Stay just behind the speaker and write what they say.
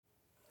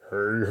Hey,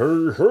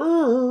 hey,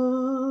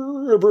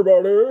 hey,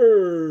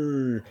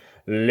 everybody!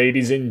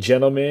 Ladies and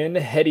gentlemen,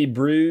 heady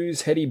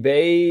brews, heady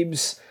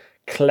babes,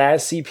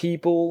 classy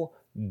people,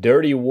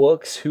 dirty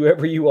wooks,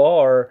 whoever you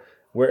are,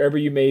 wherever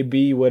you may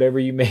be, whatever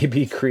you may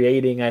be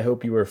creating, I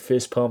hope you are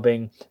fist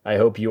pumping. I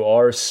hope you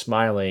are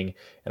smiling.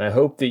 And I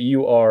hope that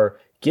you are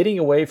getting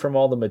away from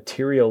all the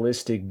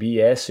materialistic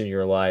BS in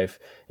your life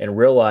and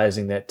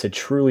realizing that to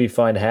truly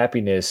find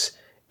happiness,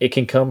 it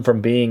can come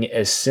from being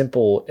as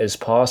simple as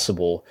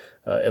possible,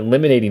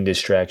 eliminating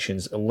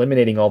distractions,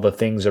 eliminating all the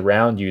things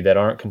around you that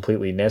aren't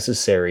completely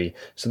necessary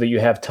so that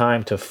you have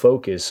time to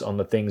focus on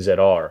the things that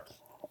are.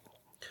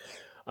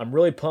 I'm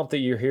really pumped that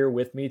you're here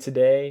with me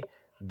today.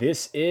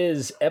 This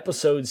is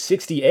episode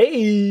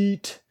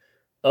 68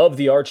 of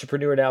the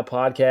Archipreneur Now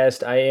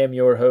podcast. I am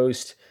your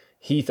host,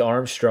 Heath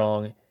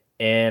Armstrong,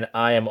 and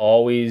I am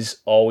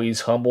always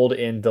humbled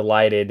and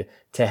delighted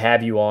to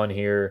have you on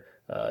here,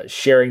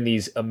 sharing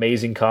these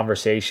amazing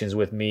conversations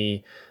with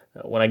me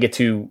when I get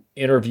to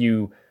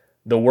interview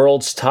the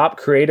world's top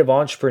creative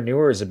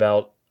entrepreneurs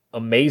about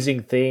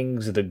amazing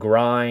things, the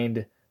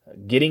grind,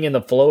 getting in the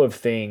flow of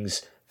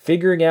things,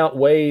 figuring out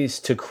ways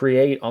to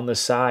create on the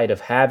side of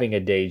having a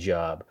day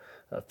job,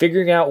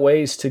 figuring out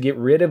ways to get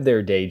rid of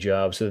their day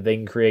job so that they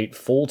can create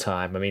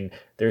full-time. I mean,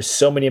 there's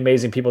so many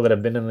amazing people that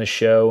have been on the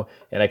show,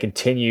 and I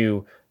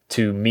continue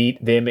to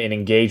meet them and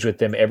engage with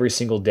them every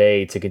single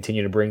day to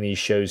continue to bring these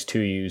shows to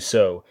you.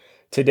 So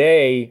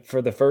today,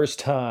 for the first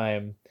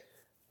time,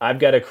 I've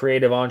got a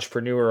creative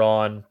entrepreneur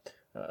on,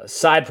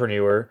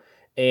 sidepreneur,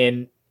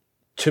 and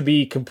to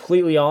be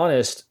completely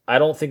honest, I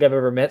don't think I've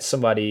ever met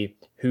somebody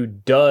who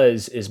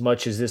does as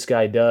much as this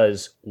guy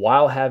does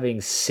while having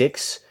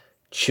 6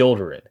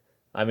 children.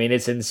 I mean,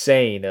 it's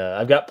insane.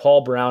 I've got Paul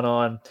Brown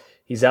on.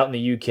 He's out in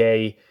the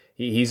UK.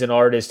 He's an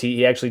artist.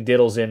 He actually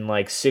diddles in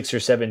like 6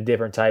 or 7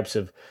 different types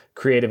of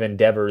creative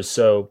endeavors.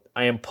 So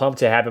I am pumped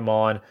to have him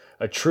on.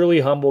 A truly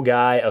humble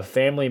guy, a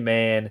family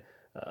man,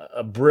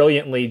 a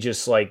brilliantly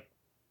just like,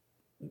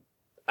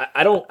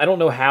 I don't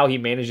know how he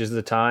manages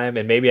the time,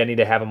 and maybe I need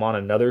to have him on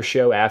another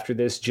show after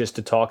this just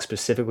to talk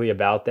specifically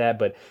about that,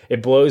 but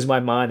it blows my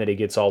mind that he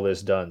gets all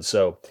this done.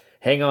 So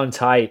hang on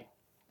tight.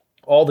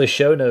 All the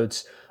show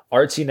notes,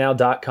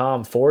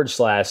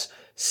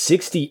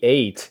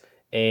 artsynow.com/68.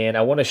 And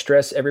I want to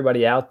stress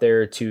everybody out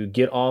there to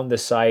get on the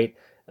site,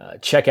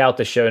 check out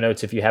the show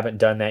notes if you haven't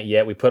done that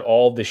yet. We put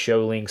all of the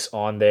show links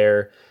on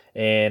there.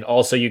 And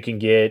also you can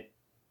get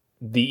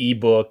the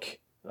ebook,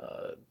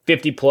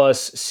 50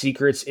 plus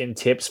secrets and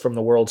tips from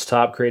the world's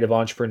top creative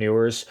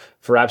entrepreneurs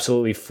for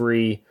absolutely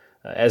free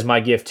as my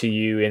gift to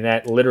you. And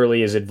that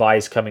literally is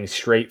advice coming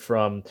straight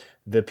from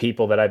the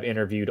people that I've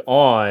interviewed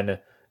on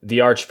the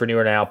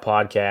Archipreneur Now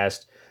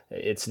podcast.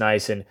 It's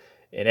nice. And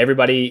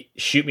everybody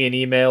shoot me an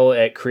email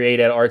at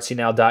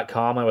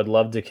create@artsynow.com. I would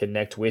love to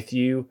connect with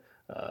you.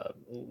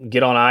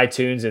 Get on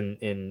iTunes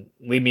and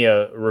leave me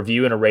a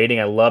review and a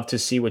rating. I love to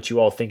see what you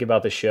all think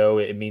about the show.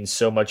 It means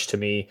so much to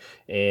me.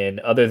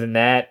 And other than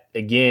that,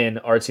 again,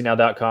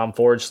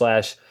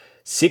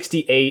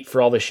 artsynow.com/68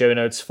 for all the show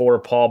notes for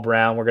Paul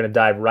Brown. We're going to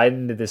dive right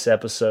into this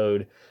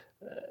episode.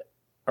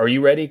 Are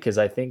you ready? Because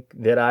I think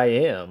that I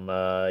am.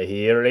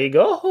 Here we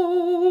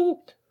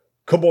go.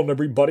 Come on,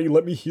 everybody,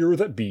 let me hear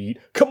that beat.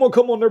 Come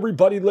on,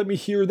 everybody, let me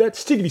hear that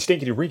stinkity,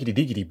 stinkity, rinkity,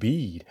 dinkity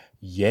beat.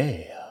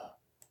 Yeah.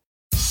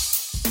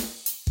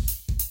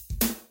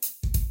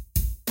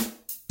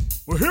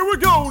 Well, here we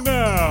go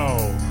now.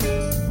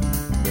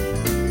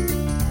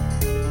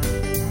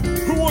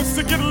 Who wants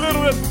to get a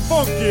little bit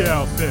funky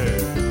out there?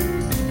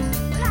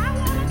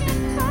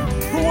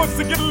 Who wants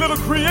to get a little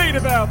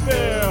creative out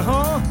there,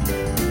 huh?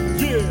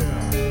 Yeah.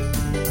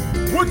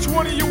 Which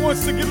one of you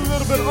wants to get a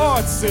little bit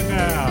artsy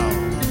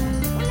now?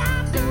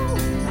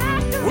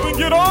 Well, then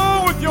get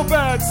on with your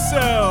bad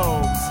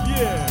selves,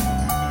 yeah.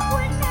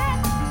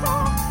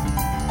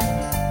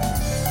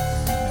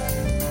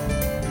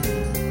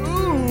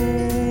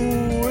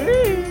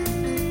 Ooh-wee.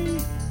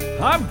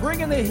 I'm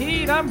bringing the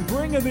heat, I'm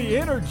bringing the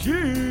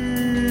energy.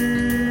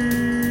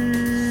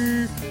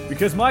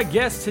 Because my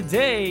guest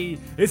today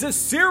is a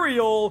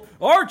serial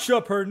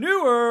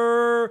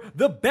archipreneur,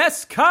 the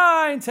best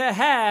kind to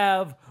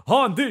have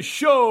on this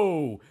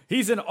show.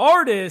 He's an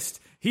artist,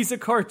 he's a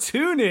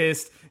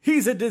cartoonist,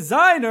 he's a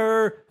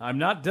designer, I'm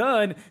not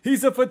done,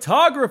 he's a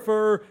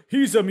photographer,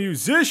 he's a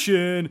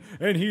musician,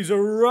 and he's a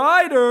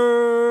writer.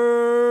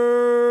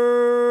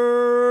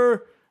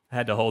 I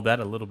had to hold that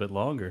a little bit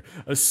longer.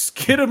 A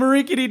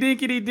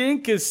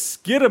skidamarinkity-dinkity-dink, a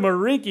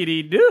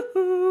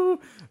skidamarinkity-doo.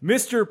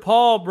 Mr.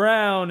 Paul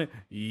Brown,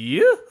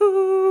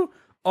 yoo-hoo,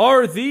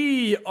 are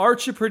the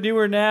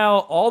Archipreneur Now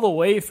all the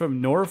way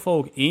from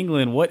Norfolk,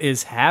 England. What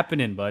is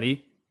happening,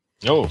 buddy?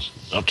 Oh,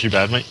 not too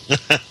bad, mate.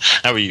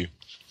 How are you?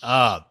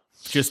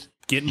 Just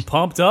getting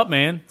pumped up,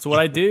 man. That's what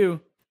I do.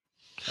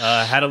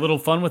 Had a little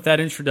fun with that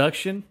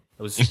introduction.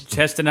 I was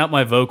testing out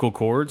my vocal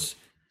cords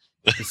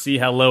to see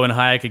how low and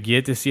high I could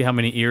get, to see how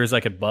many ears I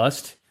could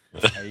bust.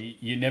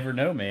 You never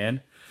know,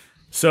 man.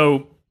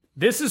 So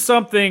this is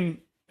something.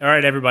 All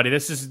right, everybody.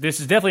 This is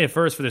definitely a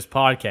first for this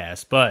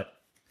podcast, but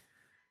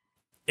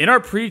in our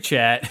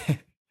pre-chat,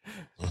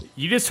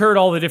 you just heard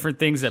all the different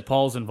things that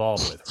Paul's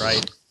involved with,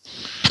 right?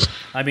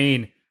 I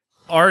mean,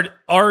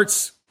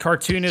 arts,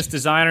 cartoonist,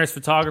 designers,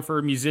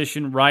 photographer,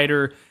 musician,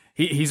 writer.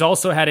 He's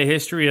also had a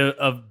history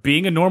of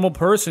being a normal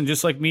person,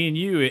 just like me and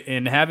you,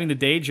 and having the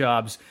day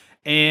jobs.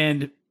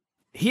 And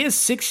he has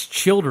 6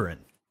 children.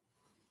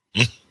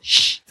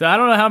 So I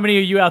don't know how many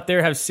of you out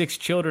there have 6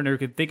 children or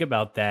could think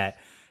about that.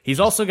 He's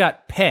also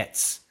got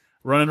pets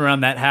running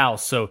around that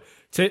house. So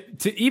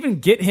to even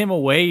get him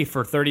away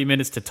for 30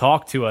 minutes to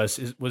talk to us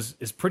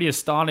is pretty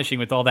astonishing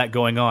with all that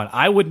going on.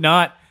 I would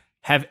not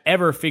have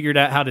ever figured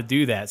out how to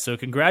do that. So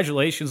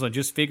congratulations on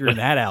just figuring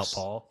that out,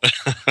 Paul.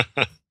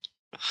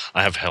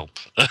 I have help.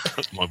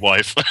 My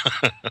wife.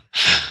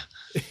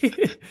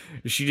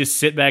 Does she just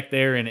sit back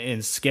there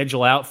and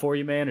schedule out for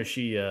you, man? Or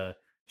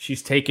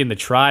she's taking the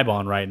tribe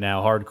on right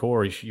now,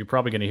 hardcore. You're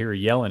probably going to hear her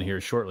yelling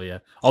here shortly.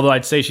 Although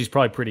I'd say she's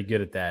probably pretty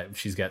good at that.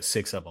 She's got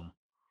 6 of them.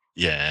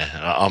 Yeah,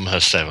 I'm her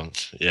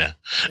 7th. Yeah.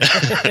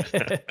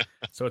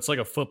 So it's like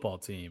a football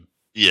team.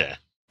 Yeah.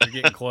 You're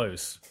getting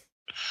close.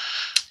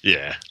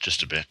 Yeah,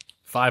 just a bit.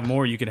 5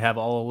 more, you could have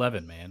all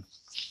 11, man.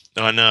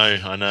 I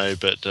know,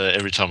 but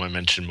every time I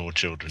mention more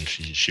children,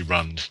 she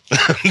runs.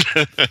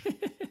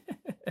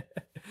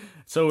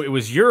 So it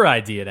was your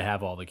idea to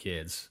have all the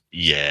kids.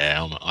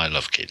 Yeah, I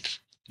love kids.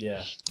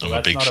 Yeah, I'm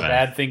a big that's not fan. a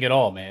bad thing at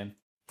all, man.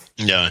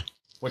 No.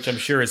 Which I'm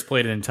sure has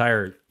played an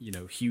entire,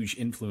 huge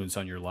influence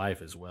on your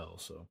life as well.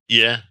 So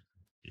yeah,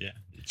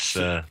 it's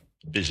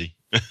busy.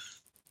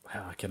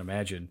 Wow, I can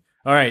imagine.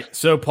 All right,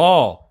 so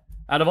Paul,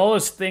 out of all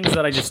those things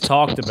that I just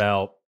talked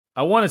about,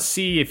 I want to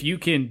see if you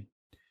can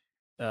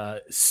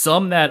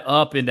sum that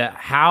up into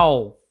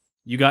how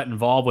you got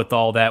involved with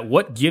all that.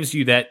 What gives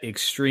you that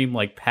extreme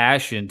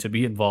passion to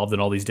be involved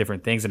in all these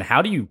different things, and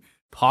how do you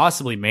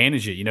possibly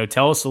manage it?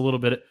 Tell us a little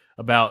bit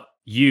about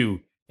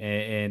you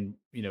and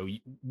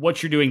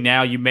what you're doing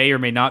now. You may or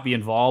may not be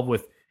involved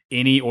with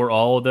any or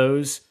all of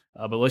those,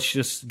 but let's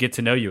just get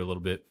to know you a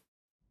little bit.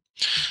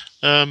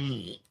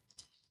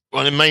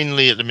 Well,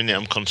 mainly at the minute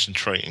I'm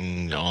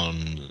concentrating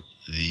on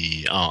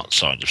the art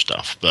side of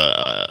stuff,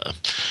 but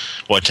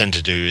what I tend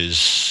to do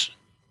is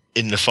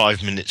in the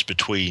 5 minutes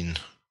between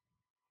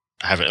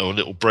having or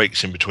little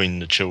breaks in between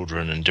the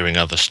children and doing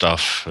other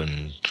stuff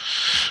and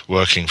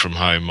working from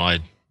home, I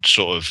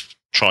sort of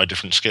try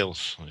different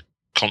skills. I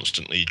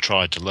constantly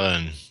try to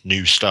learn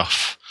new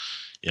stuff.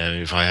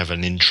 If I have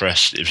an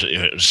interest,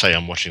 if say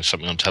I'm watching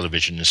something on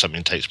television and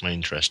something takes my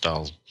interest,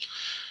 I'll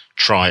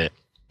try it,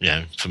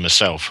 for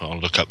myself. I'll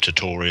look up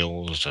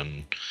tutorials,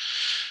 and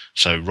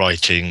so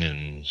writing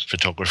and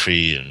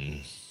photography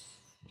and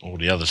all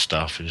the other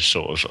stuff is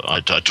sort of, I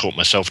taught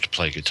myself to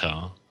play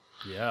guitar.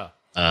 Yeah.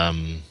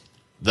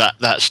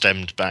 That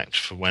stemmed back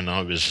from when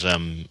I was,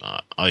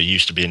 I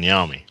used to be in the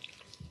army,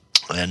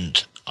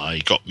 and I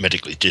got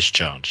medically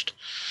discharged,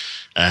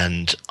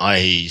 and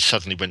I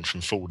suddenly went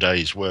from 4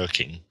 days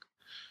working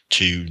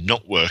to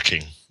not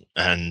working,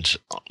 and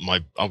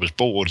I was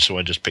bored, so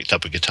I just picked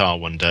up a guitar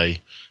one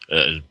day at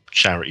a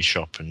charity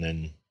shop and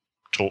then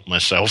taught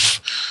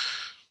myself.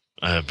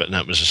 But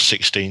that was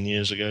 16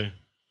 years ago.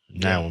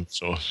 Now I'm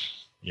sort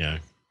of,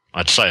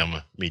 I'd say I'm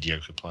a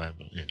mediocre player,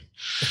 but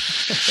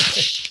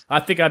I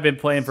think I've been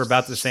playing for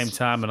about the same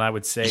time, and I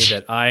would say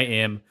that I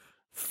am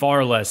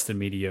far less than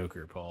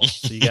mediocre, Paul.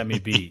 So you got me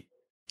beat.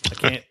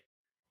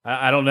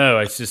 I don't know.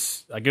 It's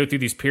just, I go through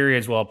these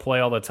periods where I'll play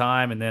all the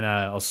time, and then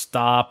I'll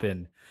stop.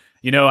 And,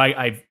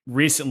 I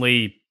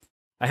recently,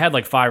 I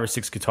had 5 or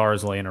 6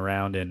 guitars laying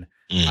around, and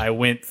I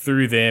went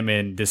through them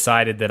and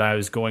decided that I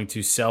was going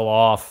to sell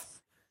off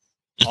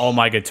all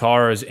my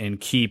guitars and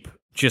keep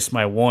just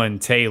my one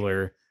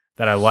Taylor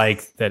that I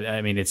like.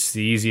 It's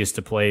the easiest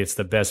to play. It's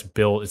the best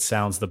built. It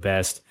sounds the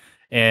best.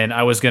 And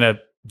I was going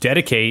to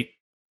dedicate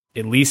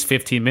at least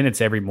 15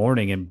 minutes every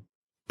morning and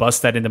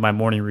bust that into my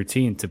morning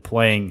routine to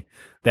playing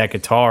that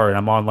guitar. And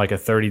I'm on a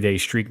 30-day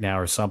streak now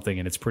or something.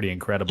 And it's pretty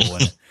incredible.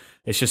 And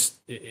it's just,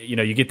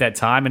 you get that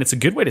time, and it's a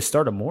good way to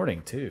start a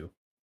morning too.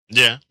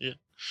 Yeah. Yeah.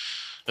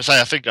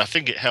 I think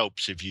it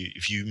helps if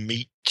you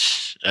meet,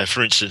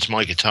 for instance,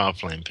 my guitar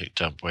playing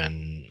picked up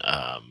when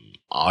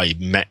I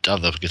met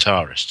other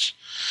guitarists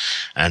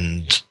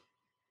and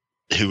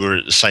who were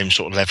at the same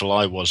sort of level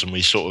I was, and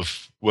we sort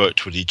of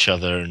worked with each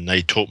other, and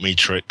they taught me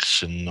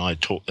tricks and I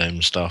taught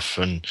them stuff,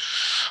 and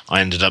I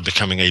ended up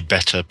becoming a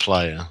better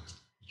player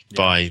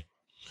by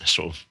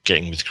sort of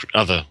getting with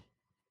other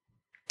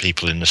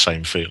people in the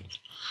same field.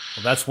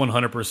 Well, that's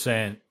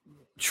 100%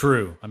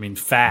 true.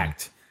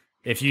 Fact.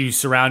 If you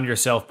surround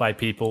yourself by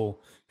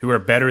people who are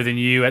better than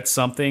you at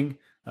something,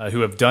 who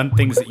have done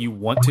things that you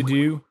want to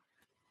do,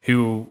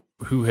 who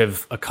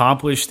have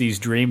accomplished these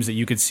dreams that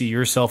you could see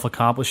yourself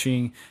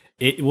accomplishing,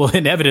 it will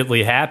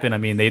inevitably happen.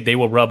 They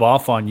will rub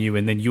off on you,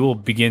 and then you will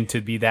begin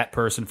to be that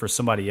person for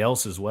somebody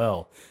else as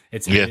well.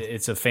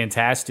 It's a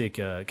fantastic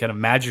kind of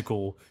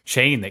magical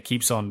chain that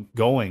keeps on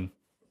going.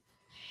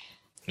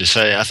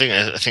 I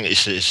think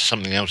it's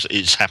something else that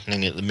is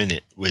happening at the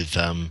minute with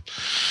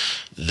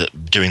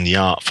doing the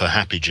art for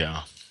Happy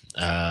Jar.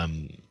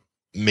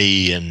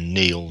 me and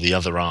Neil, the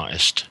other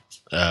artist,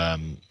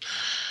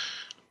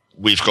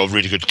 we've got a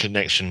really good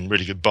connection,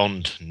 really good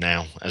bond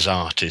now as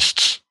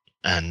artists,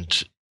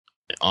 and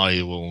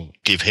I will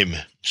give him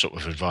sort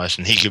of advice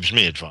and he gives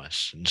me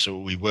advice. And so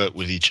we work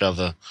with each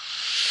other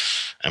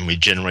and we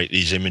generate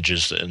these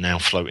images that are now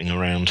floating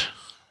around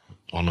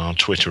on our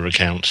Twitter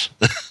accounts.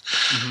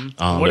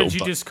 Mm-hmm. What did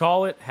you just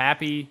call it?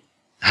 Happy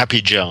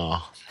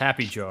Jar.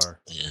 Happy Jar.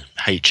 Yeah.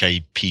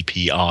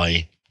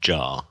 HAPPI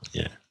jar.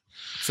 Yeah.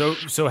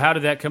 So how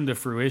did that come to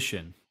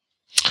fruition?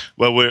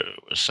 Well,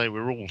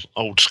 we're all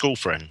old school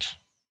friends.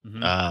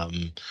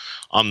 Mm-hmm.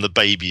 I'm the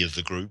baby of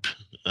the group.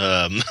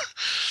 Glenn,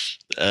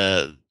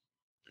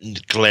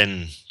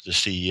 the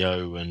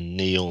CEO, and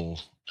Neil,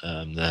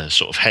 the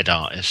sort of head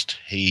artist,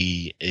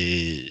 he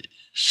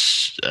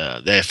is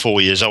they're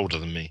 4 years older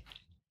than me.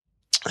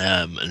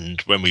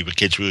 And when we were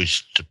kids, we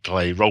used to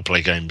play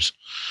role-play games,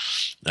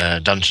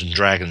 Dungeons and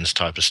Dragons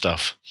type of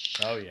stuff.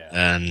 Oh, yeah.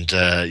 And,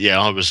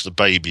 I was the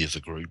baby of the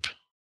group.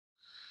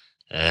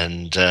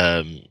 And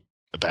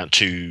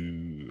about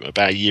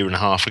a year and a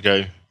half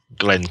ago,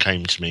 Glenn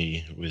came to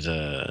me with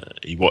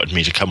he wanted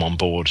me to come on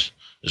board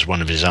as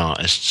one of his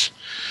artists.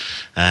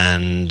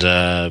 And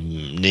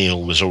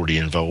Neil was already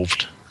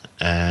involved.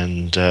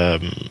 And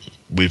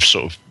we've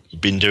sort of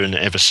been doing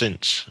it ever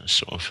since,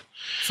 sort of.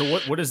 So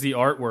what is the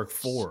artwork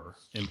for?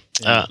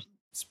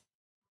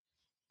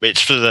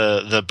 It's for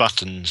the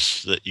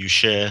buttons that you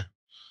share.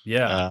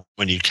 Yeah.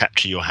 When you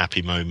capture your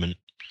happy moment,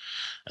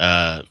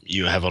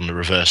 you have on the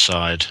reverse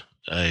side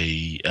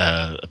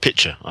a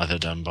picture either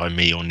done by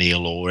me or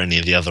Neil or any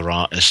of the other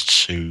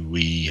artists who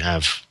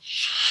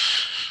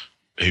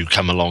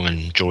come along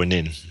and join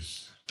in.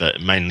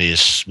 But mainly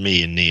it's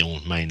me and Neil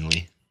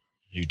mainly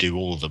who do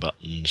all the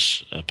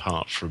buttons,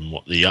 apart from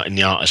in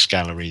the artist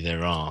gallery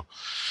there are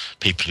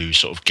people who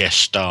sort of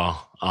guest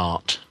star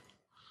art.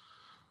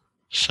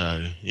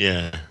 So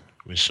yeah,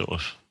 we're sort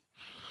of.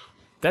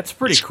 That's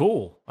pretty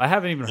cool. I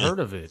haven't even heard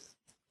of it.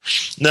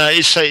 No,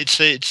 it's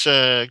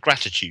a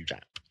gratitude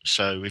app.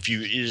 So if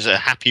it's a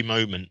happy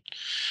moment,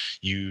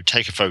 you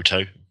take a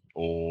photo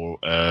or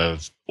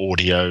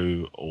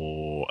audio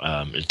or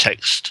a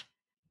text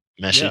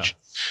message.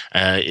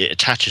 Yeah. It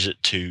attaches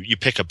it to. You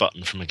pick a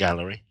button from a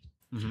gallery.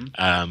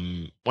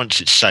 Mm-hmm.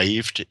 Once it's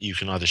saved, you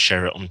can either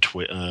share it on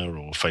Twitter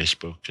or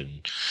Facebook,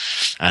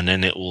 and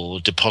then it will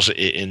deposit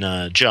it in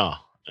a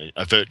jar,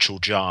 a virtual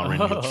jar in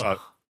your phone.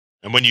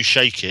 And when you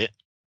shake it,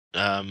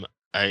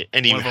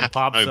 any one of them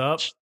pops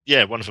up.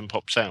 Yeah, one of them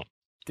pops out.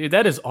 Dude,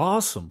 that is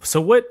awesome. So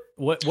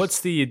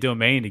what's the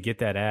domain to get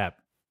that app?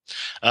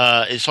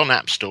 It's on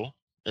App Store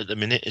at the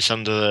minute. It's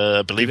under,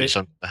 I believe it's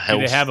under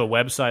Health. Do they have a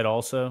website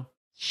also?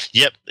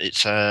 Yep,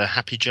 it's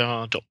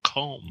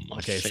happyjar.com.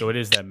 Okay, so it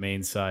is that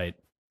main site.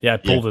 Yeah, I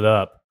pulled it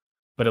up,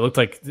 but it looked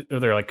like are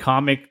there like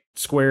comic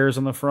squares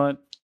on the front?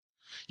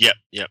 Yep.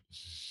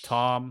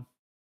 Tom,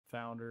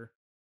 founder.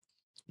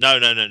 No.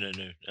 Wait a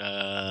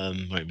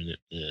minute.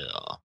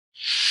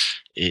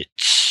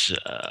 It's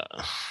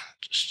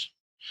just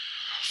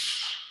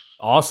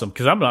awesome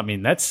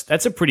because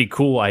that's a pretty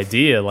cool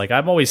idea. Like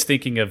I'm always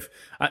thinking of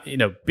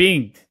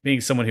being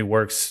someone who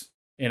works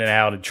in and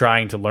out and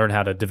trying to learn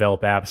how to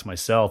develop apps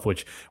myself,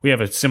 which we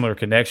have a similar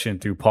connection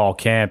through Paul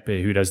Kemp,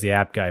 who does the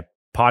App Guy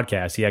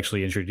podcast. He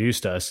actually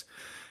introduced us.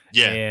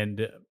 Yeah.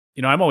 And,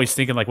 I'm always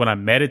thinking like when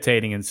I'm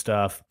meditating and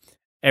stuff,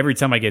 every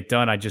time I get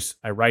done, I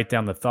write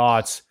down the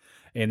thoughts,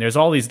 and there's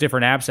all these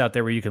different apps out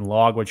there where you can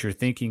log what you're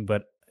thinking.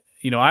 But,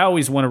 I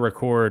always want to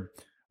record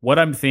what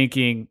I'm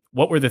thinking,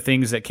 what were the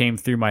things that came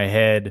through my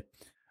head,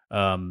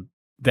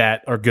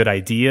 that are good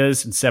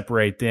ideas, and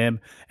separate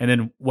them. And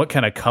then what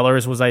kind of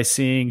colors was I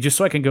seeing, just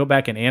so I can go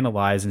back and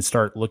analyze and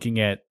start looking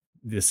at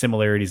the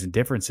similarities and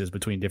differences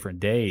between different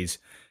days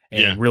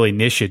and really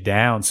niche it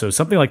down. So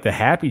something like the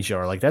Happy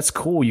Jar, like that's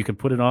cool. You can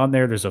put it on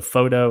there. There's a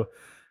photo,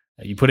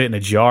 you put it in a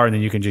jar, and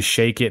then you can just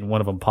shake it and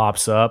one of them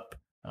pops up.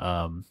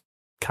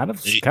 Kind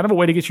of a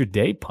way to get your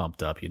day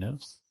pumped up,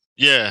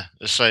 Yeah.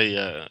 Let's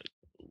say,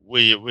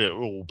 we're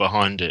all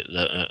behind it.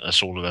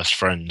 That's all of us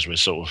friends. We're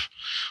sort of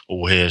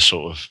all here,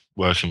 sort of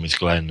working with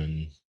Glenn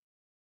and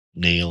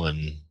Neil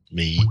and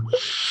me.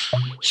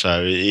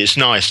 So it's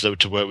nice though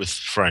to work with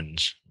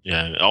friends.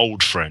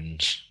 Old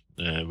friends.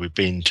 We've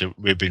been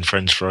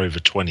friends for over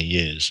 20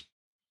 years.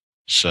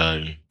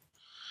 So,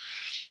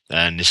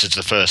 and this is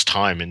the first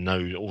time in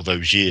all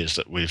those years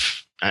that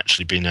we've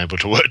actually been able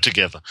to work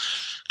together,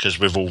 because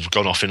we've all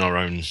gone off in our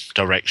own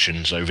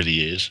directions over the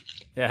years.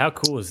 Yeah, how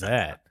cool is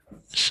that?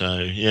 So,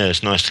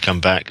 it's nice to come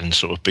back and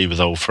sort of be with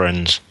old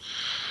friends.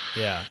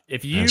 Yeah.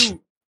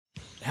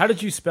 How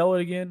did you spell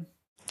it again?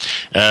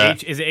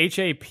 Is it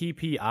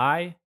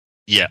HAPPI?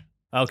 Yeah.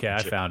 Okay,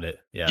 I found it.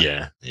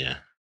 Yeah.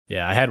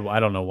 Yeah, I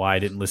don't know why I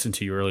didn't listen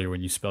to you earlier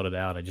when you spelled it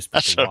out. I just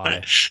put the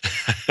Y.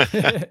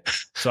 Right.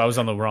 So I was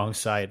on the wrong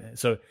site.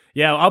 So,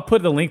 I'll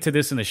put the link to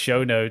this in the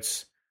show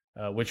notes,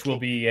 which will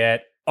be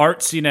at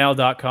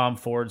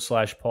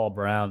artsynow.com/Paul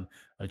Brown.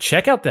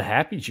 Check out the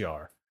Happy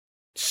Jar.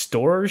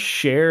 Store,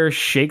 share,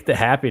 shake the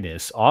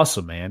happiness.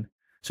 Awesome, man.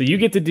 So you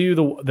get to do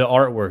the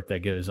artwork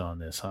that goes on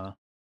this, huh?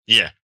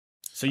 Yeah.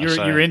 So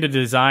you're into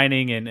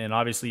designing, and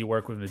obviously you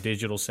work with a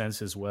digital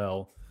sense as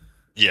well.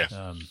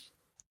 Yeah.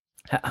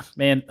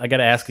 Man, I got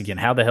to ask again,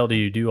 how the hell do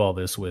you do all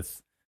this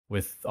with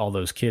all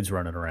those kids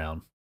running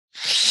around?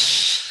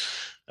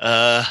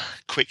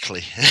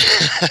 Quickly.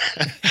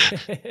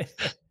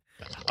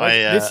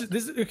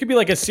 This it could be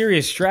like a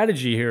serious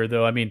strategy here,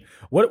 though. I mean,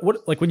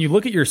 what like when you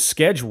look at your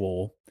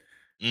schedule,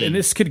 and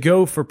this could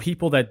go for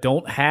people that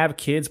don't have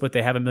kids, but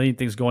they have a million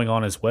things going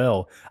on as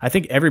well. I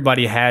think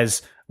everybody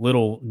has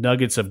little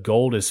nuggets of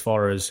gold as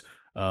far as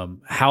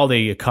how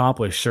they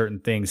accomplish certain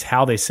things,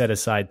 how they set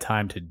aside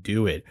time to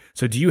do it.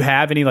 So do you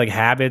have any like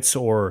habits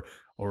or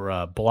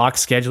block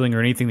scheduling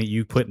or anything that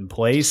you put in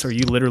place? Or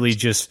you literally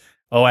just,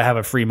 I have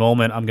a free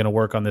moment, I'm going to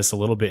work on this a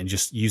little bit, and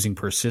just using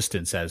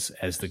persistence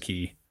as the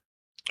key?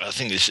 I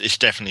think it's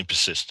definitely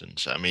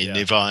persistence. I mean,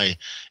 if I'm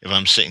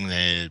sitting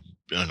there,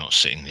 I'm not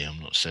sitting there,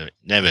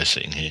 never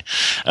sitting here.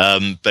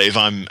 But if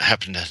I'm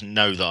happen to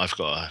know that I've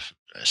got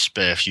a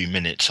spare few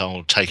minutes,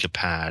 I'll take a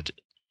pad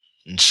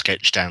and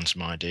sketch down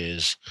some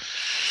ideas.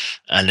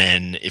 And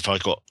then if I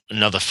got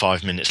another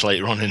 5 minutes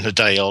later on in the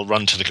day, I'll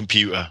run to the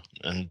computer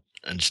and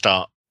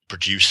start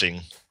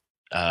producing.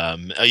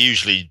 I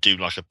usually do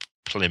like a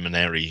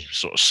preliminary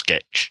sort of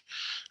sketch,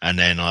 and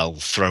then I'll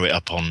throw it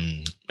up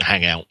on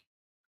Hangout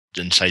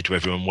and say to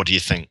everyone, what do you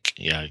think?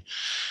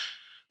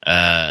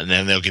 And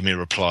then they'll give me a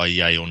reply,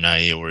 yay or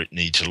nay, or it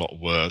needs a lot of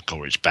work,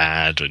 or it's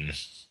bad,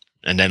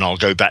 and then I'll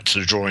go back to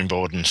the drawing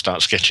board and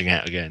start sketching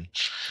out again.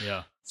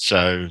 Yeah.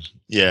 So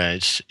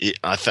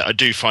I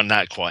do find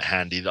that quite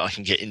handy, that I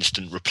can get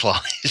instant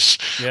replies.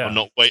 Yeah.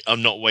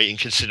 I'm not waiting,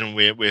 considering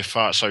we're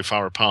so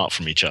far apart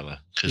from each other.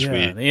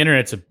 The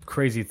internet's a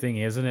crazy thing,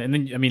 isn't it? And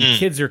then, I mean,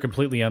 kids are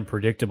completely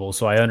unpredictable,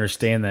 so I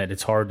understand that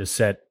it's hard to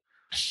set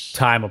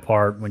time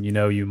apart when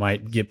you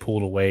might get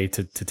pulled away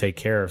to take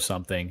care of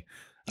something.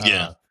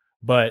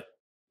 But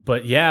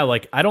yeah,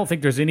 like I don't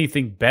think there's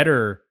anything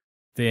better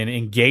than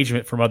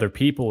engagement from other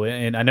people.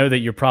 And I know that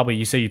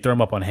you say you throw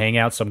them up on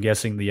Hangouts, so I'm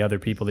guessing the other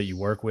people that you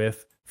work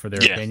with for their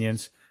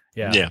opinions.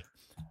 Yeah.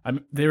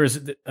 There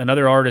was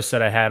another artist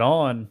that I had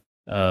on.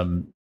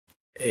 I'm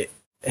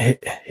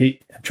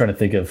trying to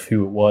think of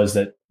who it was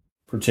that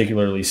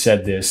particularly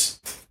said this.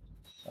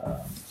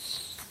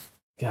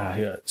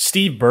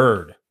 Steve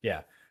Bird.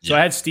 Yeah. So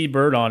I had Steve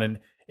Bird on,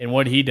 and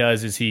what he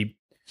does is he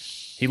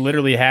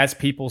literally has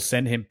people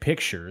send him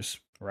pictures,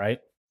 right?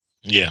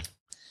 Yeah.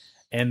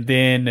 And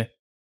then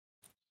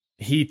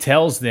he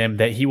tells them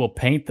that he will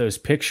paint those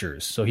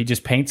pictures. So he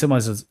just paints them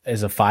as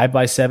a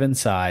 5x7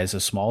 size, a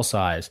small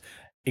size,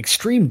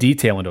 extreme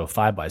detail into a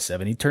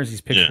 5x7. He turns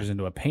these pictures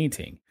into a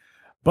painting.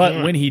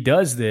 But when he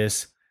does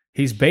this,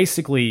 he's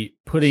basically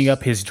putting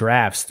up his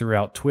drafts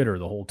throughout Twitter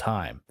the whole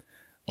time.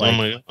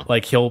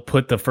 Like he'll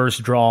put the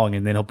first drawing,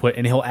 and then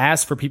he'll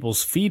ask for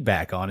people's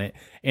feedback on it.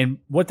 And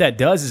what that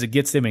does is it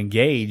gets them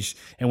engaged.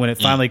 And when it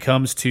finally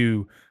comes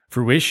to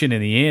fruition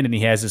in the end, and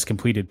he has this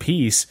completed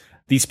piece,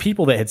 these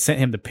people that had sent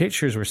him the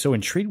pictures were so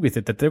intrigued with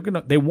it that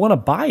they want to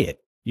buy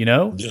it,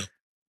 Yeah.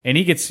 And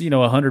he gets,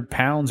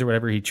 £100 or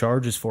whatever he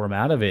charges for him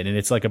out of it. And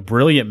it's like a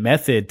brilliant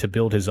method to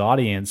build his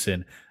audience.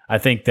 And I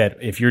think that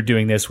if you're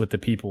doing this with the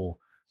people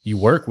you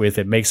work with,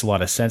 it makes a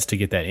lot of sense to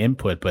get that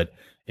input. But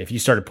if you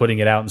started putting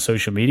it out in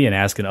social media and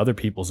asking other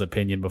people's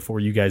opinion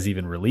before you guys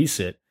even release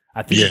it,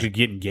 I think you could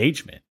get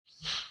engagement.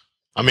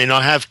 I mean,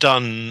 I have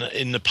done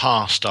in the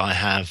past.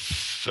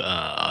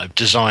 I've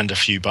designed a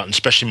few buttons,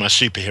 especially my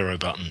superhero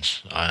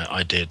buttons.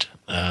 I did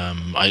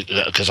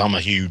because I'm a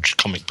huge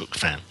comic book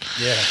fan.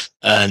 Yeah,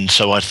 and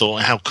so I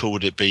thought, how cool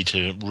would it be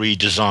to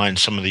redesign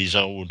some of these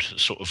old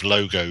sort of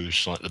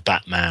logos, like the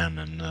Batman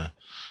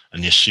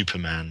and your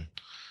Superman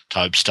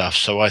type stuff.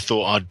 So I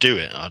thought I'd do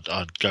it.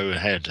 I'd go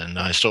ahead, and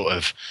I sort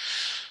of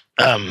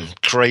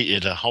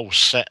created a whole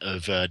set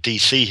of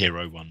DC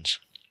hero ones.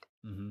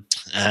 Mm-hmm.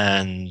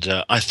 And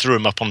I threw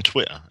them up on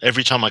Twitter.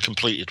 Every time I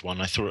completed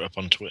one, I threw it up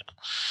on Twitter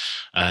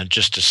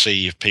just to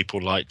see if people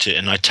liked it.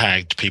 And I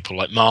tagged people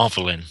like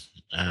Marvel in,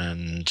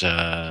 and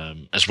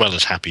as well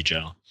as Happy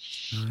Jar,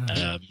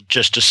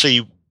 just to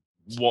see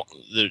what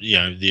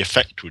the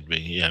effect would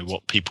be.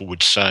 What people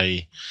would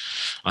say.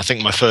 I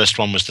think my first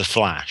one was the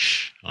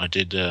Flash. I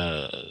did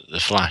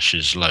the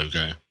Flash's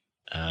logo,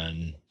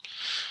 and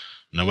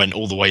I went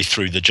all the way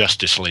through the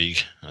Justice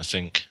League. I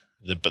think.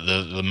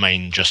 The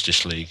main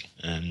Justice League,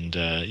 and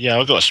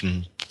I got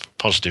some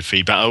positive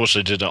feedback. I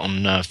also did it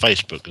on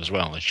Facebook as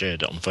well. I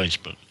shared it on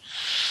Facebook,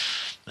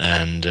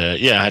 and I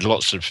had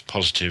lots of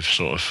positive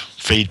sort of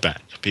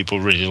feedback. People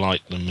really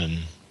liked them, and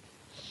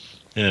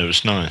it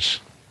was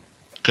nice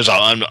because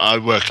I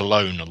work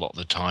alone a lot of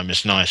the time.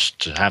 It's nice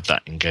to have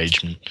that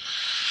engagement.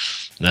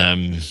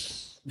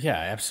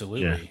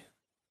 Absolutely. Yeah.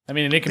 I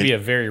mean, and it can be a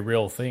very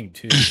real thing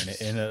too,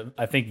 and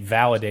I think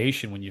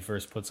validation when you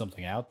first put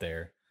something out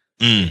there.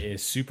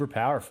 Is super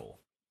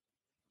powerful.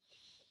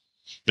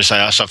 I say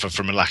I suffer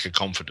from a lack of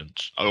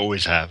confidence. I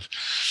always have,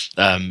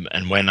 and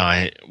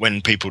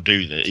when people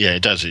do that,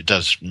 it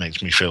does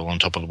makes me feel on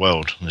top of the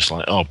world. And it's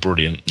like, oh,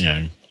 brilliant,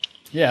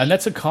 Yeah, and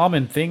that's a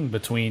common thing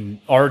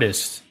between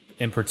artists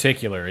in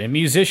particular, and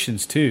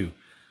musicians too.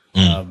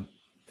 Mm.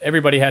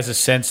 Everybody has a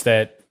sense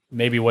that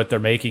maybe what they're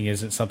making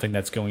isn't something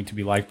that's going to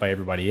be liked by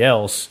everybody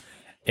else.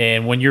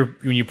 And when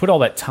you put all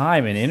that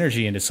time and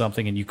energy into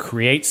something and you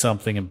create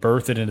something and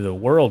birth it into the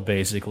world,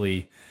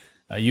 basically,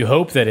 you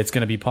hope that it's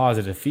going to be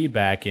positive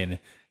feedback. And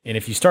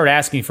if you start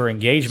asking for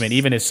engagement,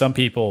 even if some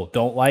people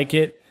don't like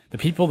it, the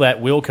people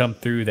that will come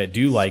through that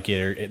do like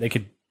it, or they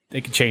could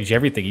change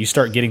everything. You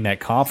start getting that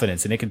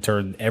confidence, and it can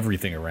turn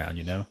everything around.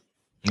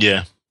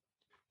 Yeah.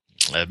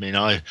 I mean,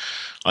 I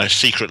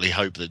secretly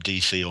hope that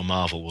DC or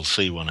Marvel will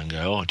see one and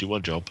go, "Oh, do you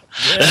want a job?"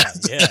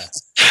 Yeah.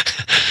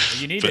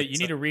 You need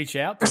to reach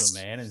out to them,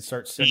 man, and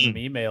start sending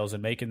them emails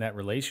and making that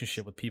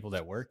relationship with people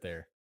that work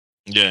there.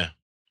 Yeah,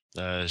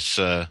 that's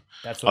what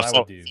I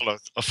would do.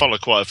 I follow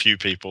quite a few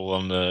people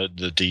on the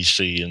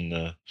DC and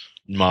the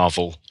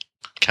Marvel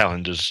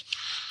calendars.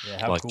 Yeah,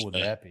 how cool would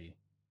that be?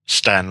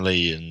 Stan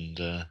Lee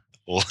and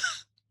all.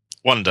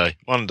 One day.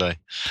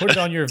 Put it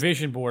on your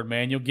vision board,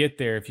 man. You'll get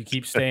there if you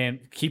keep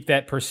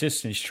that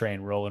persistence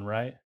train rolling,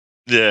 right?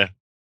 Yeah.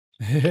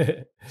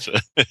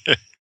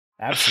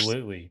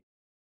 Absolutely.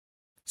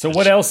 So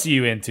what else are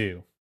you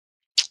into?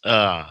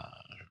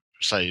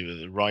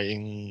 Say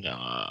writing.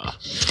 I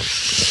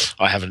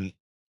haven't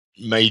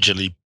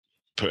majorly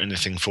put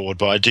anything forward,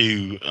 but I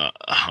do.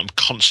 I'm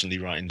constantly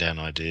writing down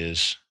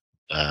ideas.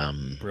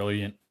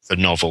 Brilliant. For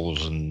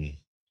novels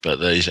but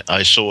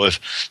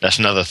that's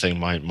another thing.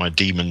 My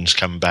demons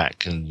come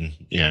back, and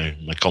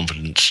my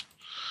confidence.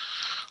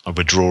 I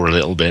withdraw a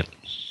little bit.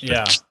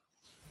 Yeah.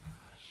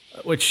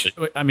 Which,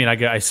 I mean,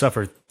 I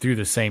suffer through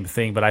the same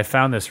thing, but I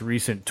found this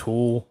recent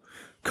tool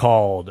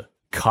called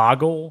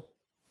Coggle.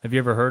 Have you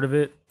ever heard of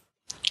it?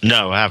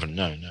 No, I haven't.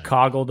 No.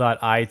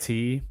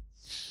 Coggle.it.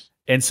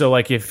 And so,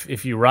 like,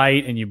 if you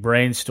write and you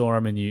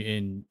brainstorm and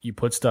you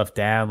put stuff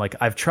down, like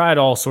I've tried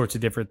all sorts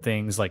of different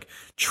things, like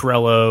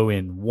Trello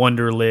and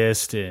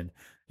Wunderlist and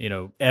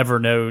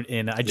Evernote,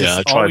 and I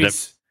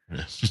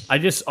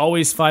just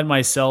always find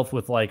myself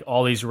with like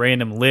all these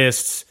random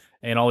lists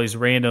and all these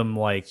random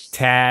like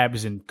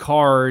tabs and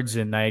cards,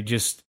 and they're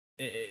just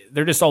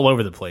all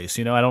over the place.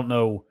 I don't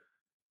know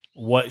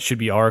what should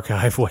be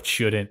archived, what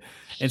shouldn't.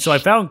 And so I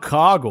found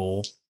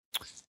Coggle,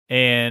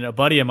 and a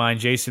buddy of mine,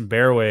 Jason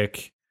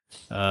Berwick,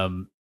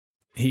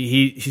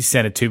 he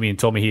sent it to me and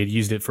told me he had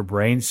used it for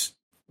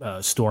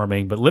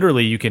storming. But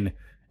literally,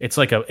 it's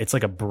like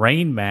a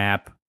brain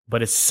map,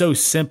 but it's so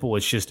simple.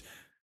 It's just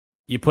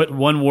you put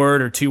one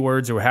word or two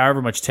words or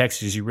however much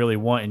text as you really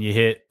want, and you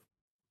hit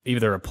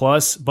either a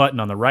plus button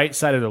on the right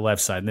side or the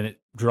left side, and then it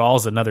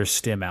draws another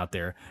stem out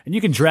there. And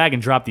you can drag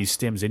and drop these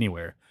stems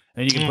anywhere.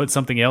 And you can put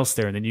something else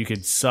there, and then you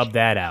could sub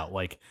that out.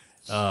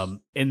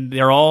 And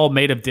they're all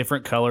made of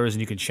different colors,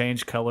 and you can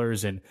change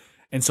colors. And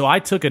so I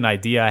took an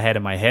idea I had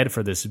in my head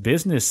for this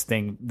business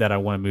thing that I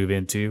want to move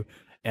into.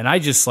 And I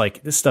just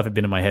this stuff had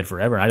been in my head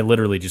forever. And I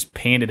literally just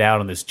panned it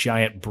out on this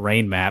giant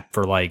brain map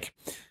for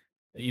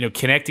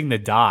connecting the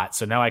dots.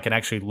 So now I can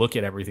actually look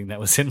at everything that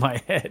was in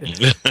my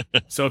head.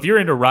 So if you're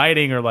into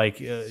writing or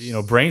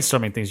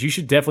brainstorming things, you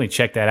should definitely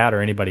check that out,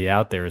 or anybody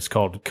out there. It's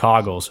called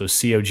Coggle. So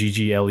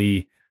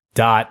COGGLE.IT.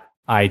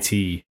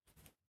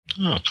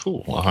 Oh,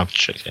 cool. I'll have to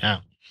check it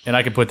out. And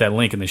I can put that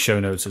link in the show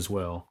notes as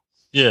well.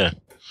 Yeah.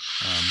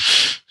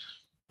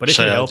 But it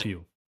can help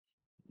you.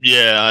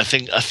 Yeah, I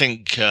think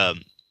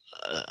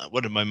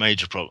one of my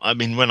major problems, I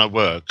mean, when I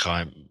work,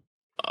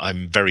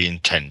 I'm very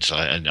intense.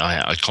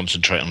 I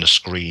concentrate on the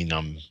screen.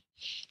 I'm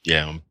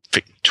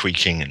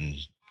tweaking and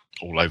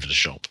all over the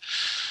shop.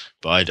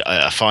 But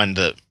I find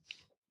that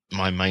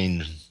my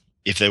main,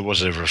 if there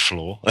was ever a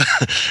flaw,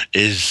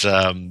 is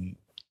I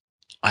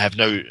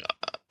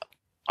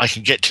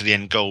can get to the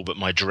end goal, but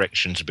my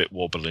direction's a bit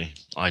wobbly.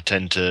 I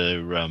tend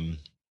to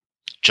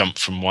jump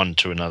from one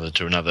to another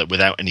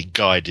without any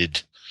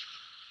guided.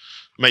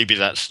 Maybe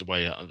that's the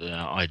way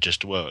I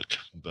just work.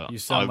 But you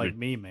sound like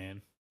me,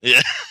 man.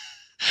 Yeah.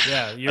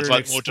 Yeah, you're an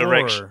explorer. More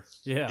direction.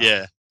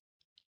 Yeah.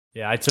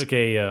 I took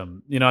a,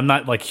 I'm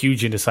not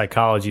huge into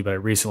psychology, but I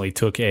recently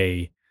took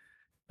a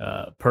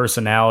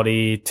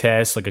personality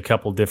test, a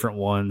couple different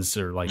ones,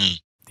 or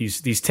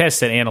these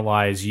tests that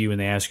analyze you and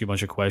they ask you a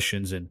bunch of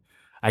questions. And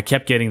I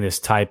kept getting this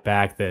type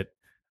back that,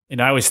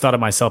 I always thought of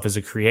myself as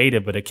a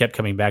creative, but it kept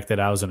coming back that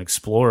I was an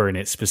explorer. And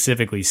it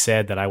specifically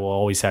said that I will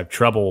always have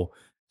trouble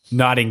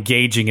not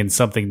engaging in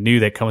something new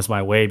that comes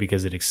my way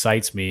because it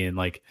excites me. And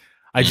I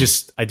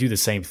do the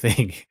same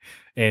thing,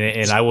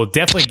 and I will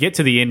definitely get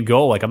to the end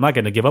goal. I'm not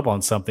going to give up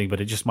on something, but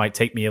it just might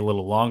take me a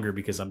little longer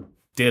because I'm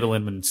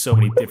diddling in so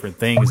many different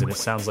things. And it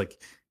sounds like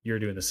you're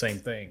doing the same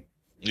thing.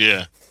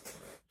 Yeah.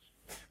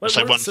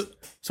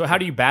 So how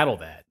do you battle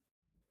that?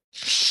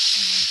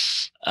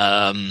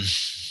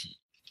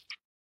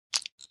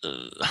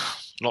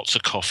 Lots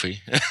of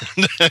coffee. Right.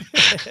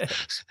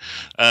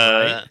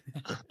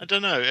 I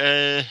don't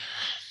know.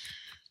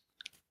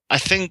 I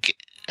think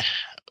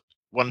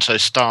once I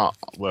start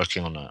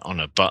working on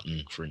a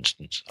button, for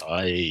instance,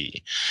 I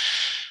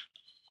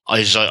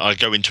I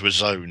go into a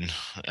zone,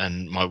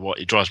 and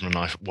it drives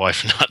my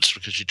wife nuts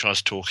because she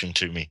tries talking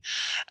to me,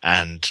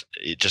 and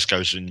it just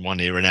goes in one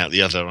ear and out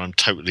the other. I'm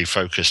totally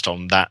focused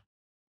on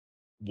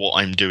what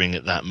I'm doing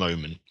at that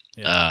moment,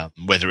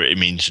 whether it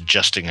means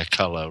adjusting a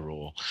color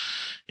or,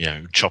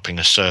 chopping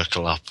a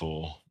circle up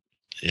or,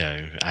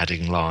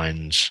 adding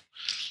lines.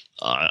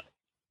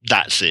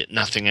 That's it.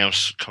 Nothing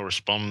else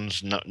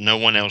corresponds. No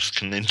one else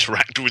can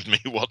interact with me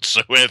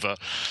whatsoever.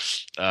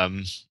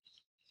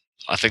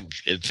 I think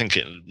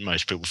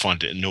most people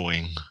find it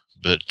annoying,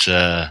 but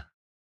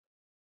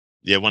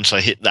once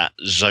I hit that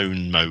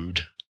zone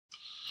mode,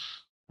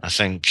 I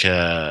think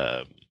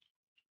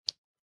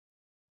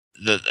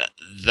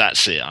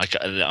that's it.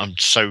 I'm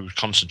so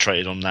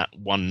concentrated on that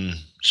one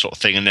sort of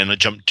thing, and then I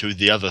jump to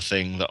the other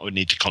thing that I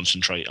need to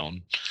concentrate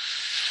on.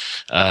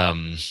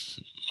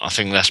 I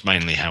think that's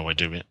mainly how I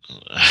do it.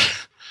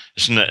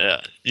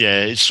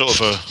 It's sort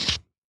of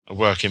a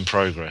work in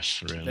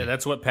progress, really. Yeah,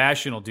 that's what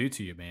passion will do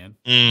to you, man.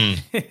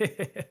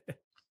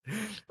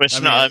 But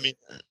it's not. I mean,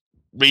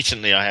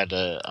 recently I had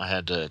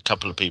a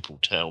couple of people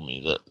tell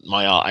me that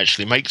my art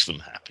actually makes them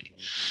happy.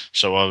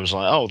 So I was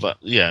like, oh,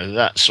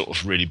 that sort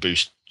of really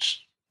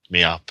boosts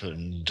me up,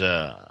 and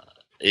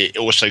it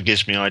also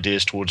gives me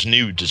ideas towards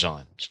new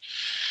designs,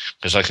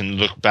 because I can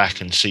look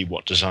back and see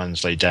what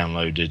designs they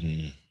downloaded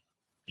and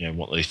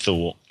what they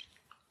thought,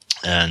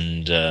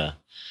 and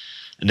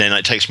then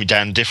it takes me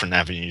down different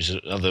avenues,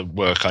 other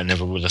work I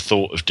never would have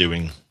thought of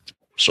doing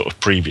sort of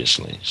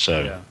previously.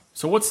 So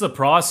So what's the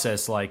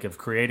process like of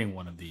creating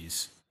one of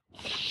these?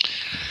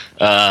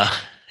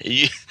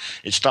 It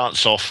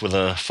starts off with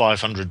a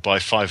 500 by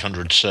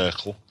 500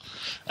 circle,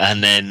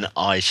 and then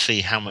I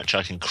see how much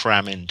I can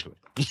cram into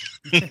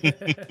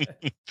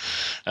it.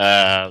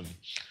 Our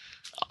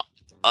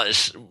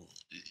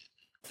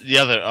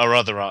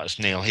other artist,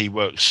 Neil, he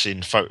works in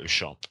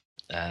Photoshop,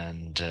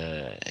 and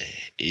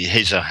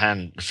his are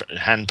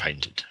hand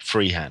painted,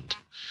 freehand.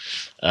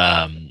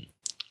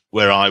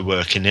 Where I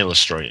work in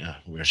Illustrator,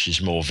 which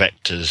is more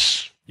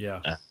vectors,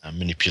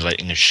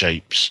 manipulating of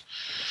shapes.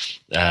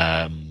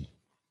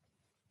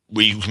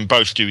 We can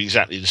both do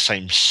exactly the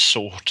same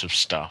sort of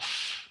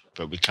stuff,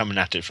 but we're coming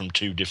at it from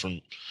two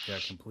different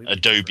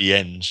Adobe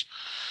ends.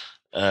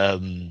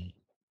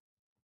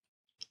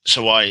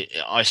 So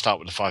I start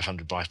with a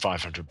 500 by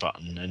 500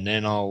 button, and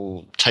then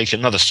I'll take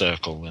another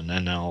circle, and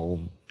then I'll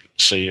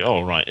see,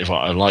 if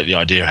I like the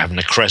idea of having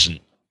a crescent,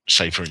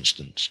 say, for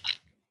instance.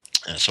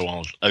 So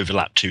I'll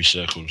overlap two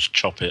circles,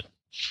 chop it,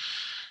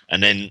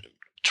 and then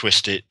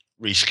twist it,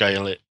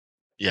 rescale it,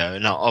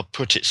 and I'll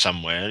put it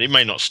somewhere. It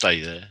may not stay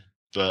there,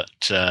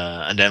 but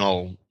and then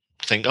I'll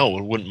think, I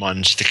wouldn't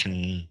mind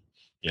sticking,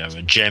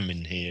 a gem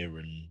in here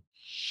and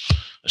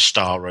a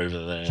star over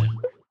there.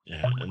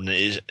 And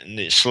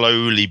it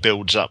slowly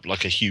builds up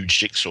like a huge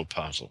jigsaw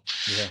puzzle.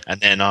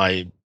 And then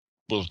I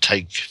will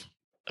take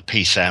a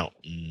piece out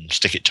and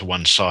stick it to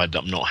one side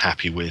that I'm not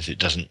happy with. It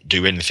doesn't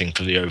do anything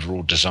for the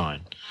overall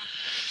design.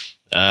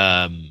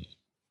 And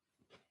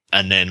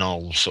then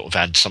I'll sort of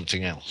add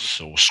something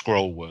else, or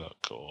scroll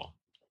work,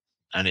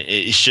 and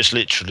it's just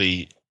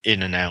literally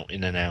in and out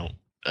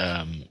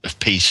of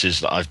pieces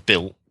that I've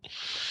built.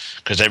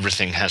 Because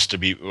everything has to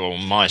be,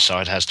 on my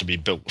side, has to be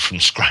built from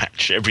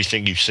scratch.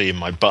 Everything you see in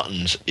my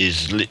buttons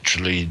is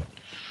literally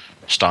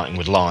starting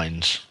with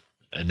lines,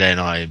 and then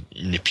I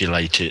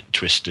manipulate it,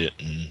 twist it,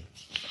 and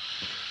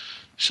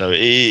so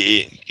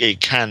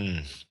it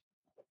can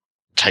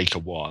take a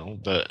while,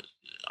 but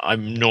I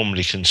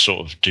normally can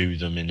sort of do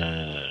them in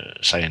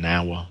an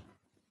hour.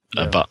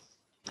 But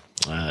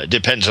it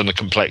depends on the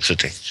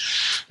complexity.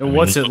 And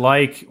what's it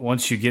like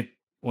once you get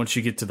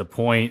to the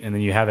point, and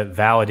then you have it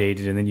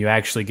validated, and then you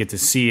actually get to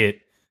see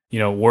it,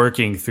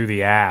 working through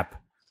the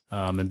app,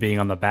 and being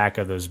on the back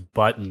of those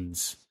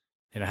buttons?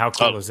 How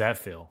cool does that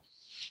feel?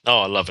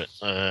 Oh, I love it.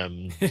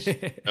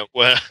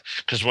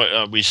 Because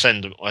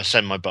I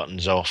send my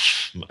buttons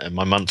off,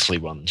 my monthly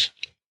ones,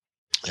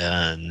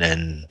 and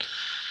then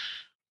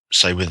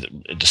say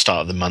at the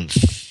start of the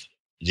month,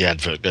 the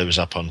advert goes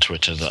up on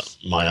Twitter that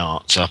my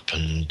art's up,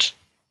 and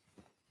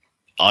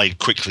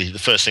the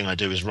first thing I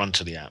do is run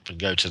to the app and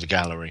go to the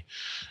gallery,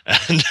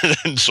 and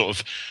then sort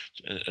of,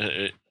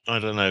 I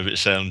don't know if it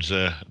sounds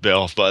a bit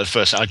off, but at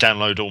first I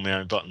download all my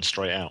own buttons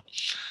straight out,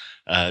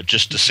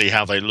 just to see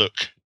how they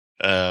look.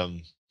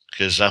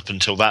 Because up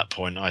until that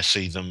point, I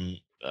see them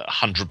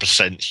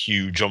 100%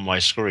 huge on my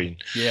screen.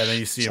 Yeah, then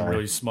you see them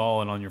really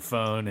small and on your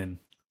phone, and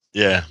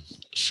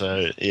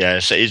so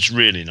it's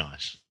really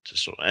nice.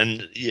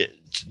 And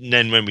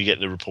then when we get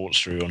the reports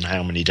through on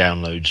how many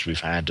downloads we've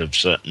had of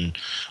certain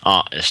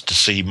artists, to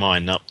see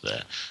mine up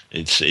there,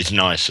 it's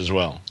nice as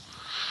well.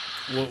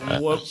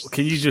 What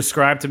can you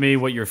describe to me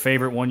what your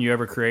favorite one you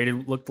ever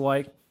created looked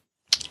like?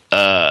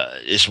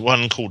 It's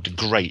one called The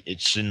Great.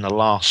 It's in the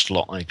last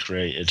lot I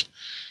created.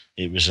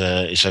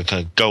 It's like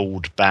a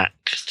gold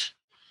backed,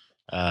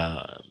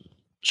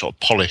 sort of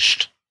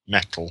polished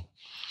metal,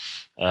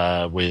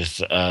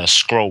 with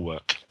scroll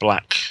work,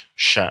 black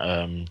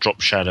drop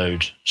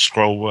shadowed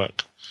scroll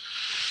work,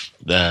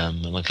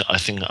 Like I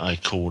think I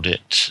called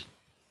it.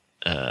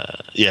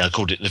 I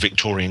called it the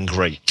Victorian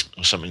Great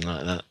or something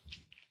like that.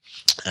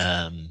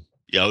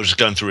 I was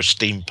going through a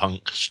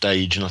steampunk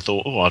stage, and I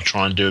thought, oh, I'll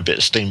try and do a bit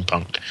of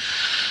steampunk.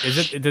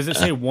 Does it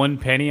say 1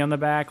 penny on the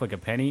back, like a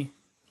penny?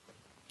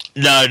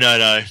 No,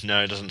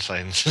 it doesn't say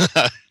anything.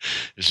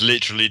 It's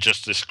literally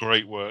just this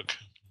great work.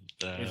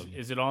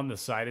 Is it on the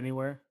site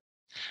anywhere?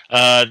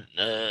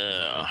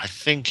 I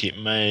think it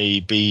may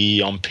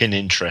be on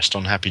Pinterest,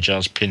 on Happy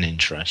Jars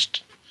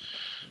Pinterest.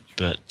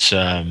 But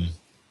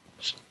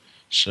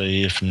so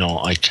if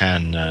not, I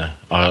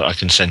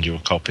can send you a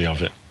copy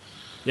of it.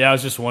 Yeah, I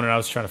was just wondering. I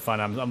was trying to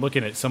find. I'm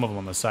looking at some of them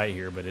on the site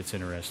here, but it's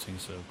interesting.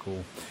 So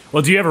cool.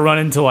 Well, do you ever run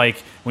into, like,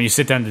 when you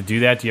sit down to do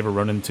that? Do you ever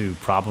run into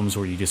problems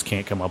where you just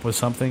can't come up with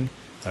something,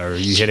 or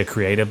you hit a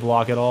creative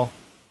block at all?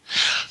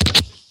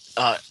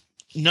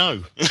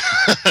 No,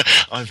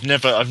 I've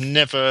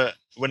never.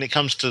 When it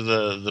comes to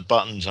the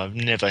buttons, I've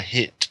never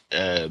hit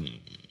a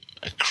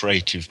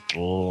creative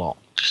block.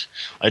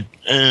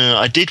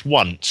 I did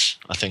once.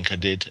 I think I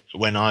did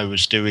when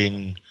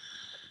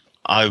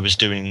I'd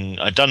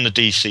done the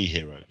DC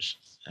heroes,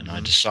 and I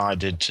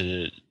decided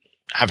to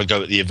have a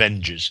go at the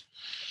Avengers.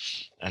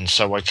 And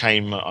so I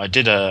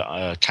did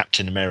a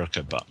Captain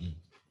America button,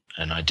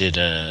 and I did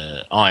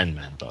a Iron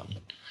Man button,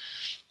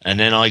 and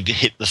then I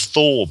hit the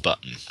Thor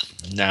button.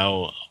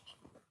 Now,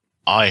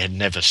 I had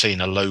never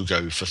seen a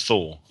logo for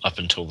Thor up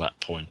until that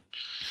point.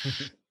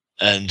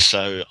 And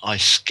so I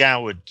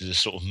scoured the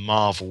sort of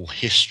Marvel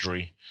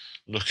history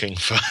looking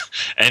for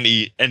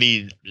any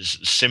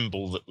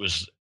symbol that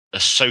was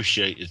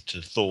associated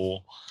to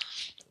Thor,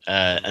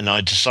 and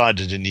I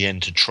decided in the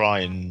end to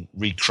try and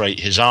recreate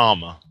his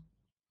armor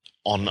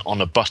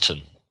on a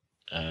button,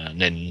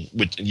 and then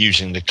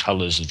using the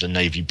colors of the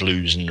navy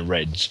blues and the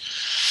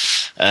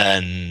reds,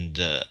 and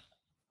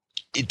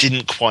it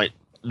didn't quite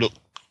look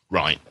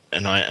right,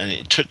 and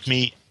it took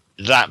me,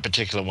 that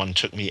particular one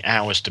took me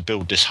hours to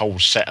build this whole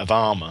set of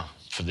armor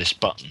for this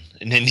button,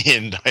 and in the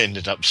end I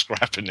ended up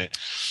scrapping it,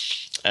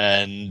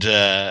 and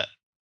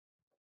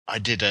I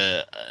did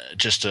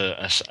just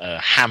a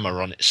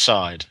hammer on its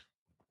side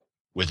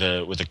with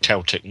a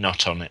Celtic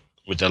nut on it,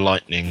 with the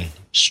lightning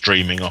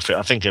streaming off it.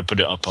 I think I put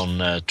it up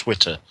on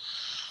Twitter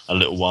a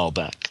little while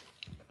back,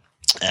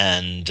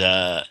 and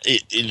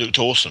it looked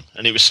awesome,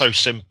 and it was so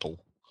simple.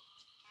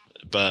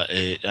 But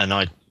and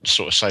I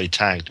sort of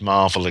tagged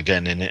Marvel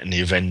again in it and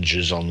the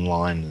Avengers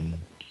online, and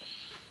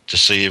to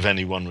see if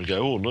anyone would go,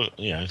 oh look,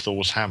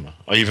 Thor's hammer.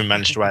 I even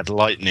managed to add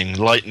lightning.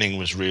 Lightning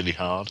was really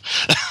hard.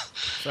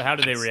 So how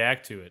did they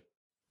react to it?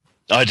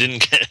 I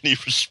didn't get any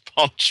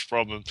response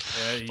from them.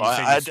 You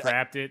said you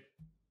scrapped it?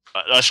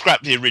 I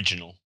scrapped the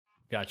original.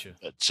 Gotcha.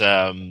 But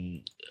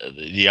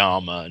the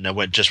armor, and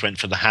I just went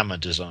for the hammer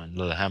design,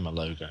 the hammer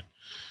logo.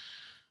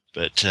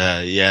 But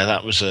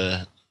that was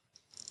the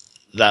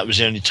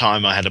only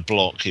time I had a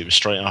block. It was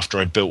straight after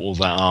I built all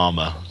that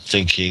armor,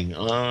 thinking,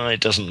 it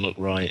doesn't look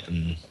right,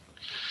 and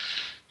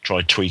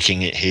tried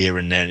tweaking it here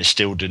and there, and it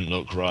still didn't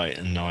look right,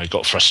 and I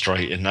got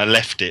frustrated, and I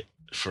left it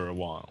for a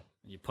while.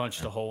 You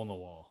punched a hole in the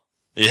wall.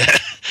 Yeah,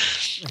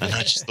 and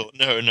I just thought,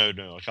 no,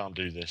 I can't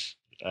do this.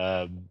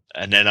 And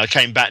then I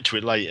came back to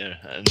it later,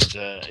 and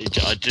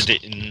I did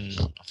it in,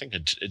 I think I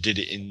did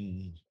it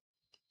in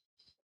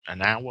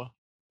an hour.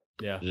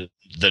 Yeah,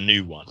 the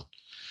new one,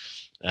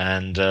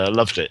 and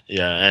loved it.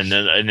 Yeah, and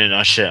then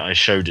I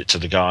showed it to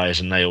the guys,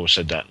 and they all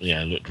said that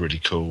it looked really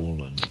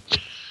cool, and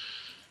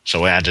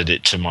so I added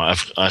it to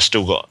I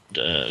still got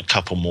a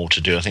couple more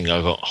to do. I think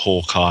I got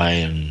Hawkeye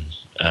and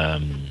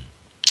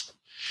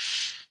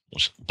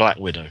Black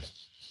Widow.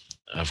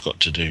 I've got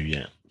to do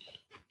yet.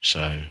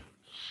 So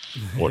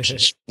watch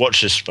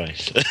this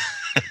space.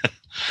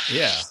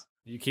 Yeah,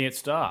 you can't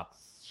stop.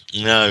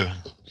 No,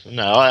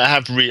 I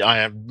have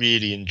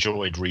really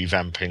enjoyed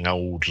revamping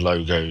old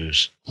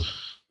logos,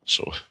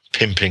 sort of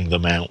pimping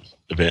them out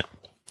a bit.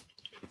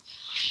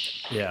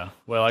 Yeah,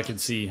 well, I can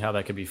see how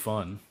that could be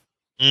fun.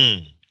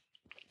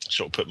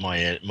 Sort of put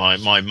my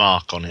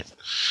mark on it.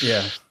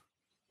 Yeah.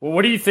 Well,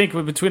 what do you think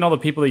between all the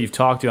people that you've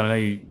talked to? I know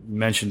you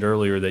mentioned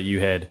earlier that you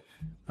had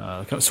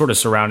sort of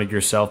surrounded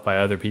yourself by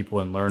other people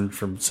and learned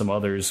from some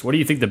others. What do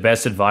you think the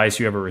best advice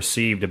you ever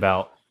received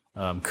about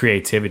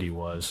creativity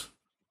was?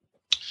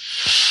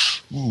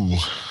 Ooh.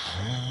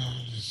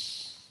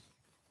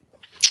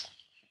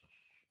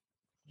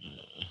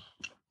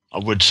 I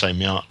would say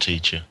my art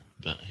teacher,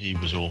 but he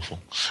was awful.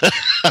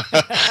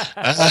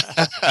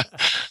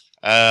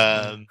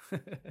 I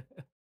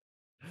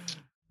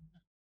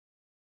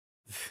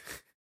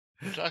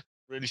don't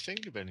really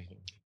think of anything.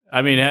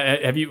 I mean,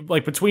 have you,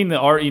 like, between the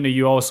art,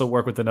 you also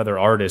work with another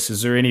artist.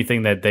 Is there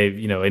anything that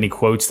they've, any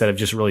quotes that have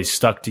just really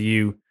stuck to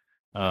you?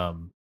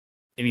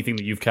 Anything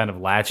that you've kind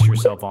of latched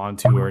yourself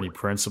onto, or any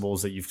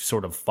principles that you've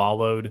sort of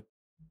followed?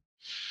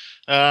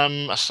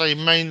 I say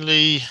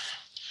mainly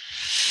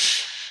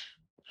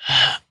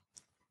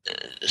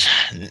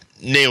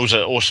Neil's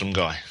an awesome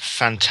guy,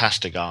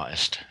 fantastic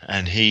artist,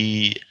 and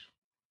he's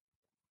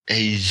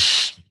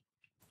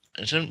I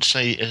wouldn't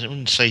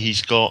say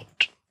he's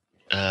got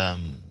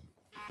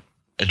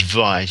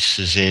advice,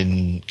 as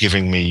in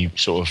giving me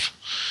sort of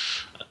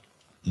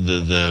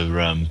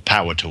the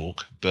power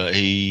talk, but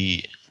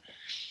he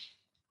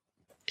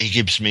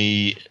gives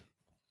me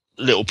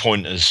little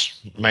pointers,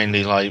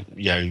 mainly like,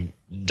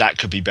 that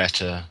could be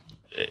better.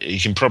 You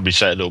can probably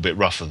say it a little bit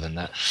rougher than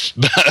that,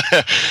 but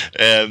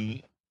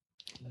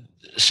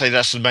say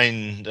that's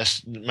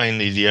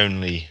mainly the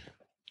only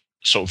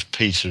sort of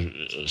piece of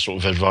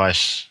sort of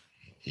advice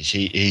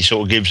he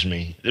sort of gives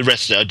me. The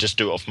rest of it, I just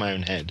do it off my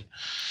own head.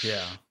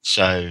 Yeah.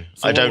 So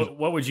I don't.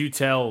 What would you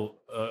tell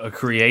a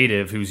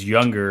creative who's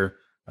younger,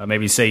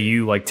 maybe say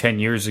you like 10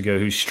 years ago,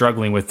 who's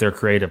struggling with their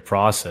creative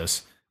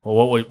process?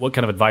 Well, what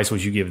kind of advice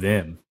would you give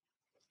them?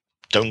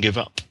 Don't give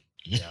up.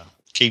 Yeah.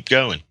 Keep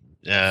going.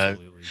 At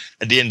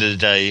the end of the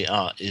day,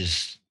 art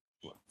is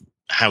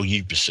how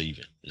you perceive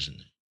it, isn't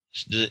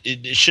it?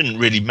 It shouldn't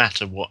really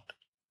matter what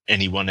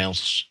anyone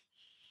else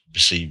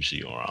perceives of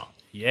your art.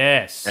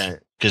 Yes.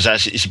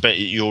 Because it's about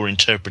your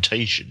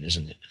interpretation,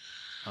 isn't it?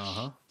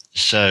 Uh-huh.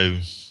 So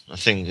I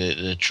think that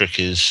the trick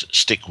is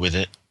stick with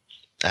it,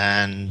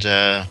 and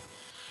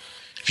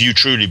if you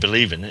truly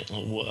believe in it,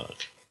 it'll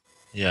work.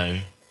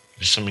 If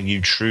it's something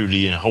you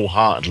truly and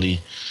wholeheartedly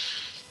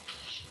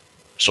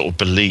sort of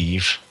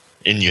believe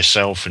in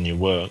yourself and your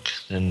work,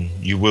 then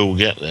you will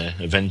get there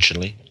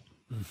eventually.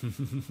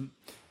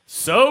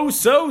 So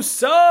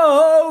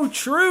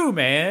true,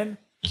 man.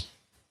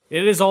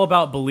 It is all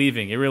about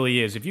believing. It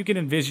really is. If you can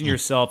envision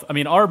yourself, I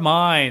mean, our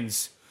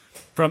minds,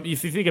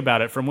 if you think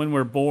about it, from when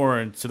we're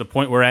born to the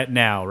point we're at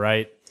now,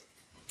 right?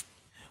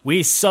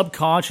 We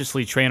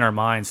subconsciously train our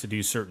minds to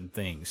do certain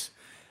things.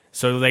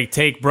 So they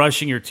take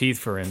brushing your teeth,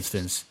 for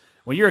instance.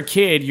 When you're a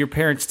kid, your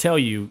parents tell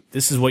you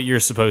this is what you're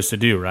supposed to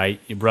do,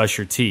 right? You brush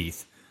your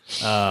teeth.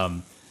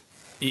 As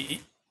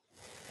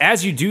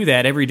you do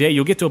that every day,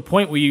 you'll get to a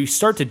point where you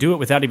start to do it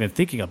without even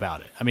thinking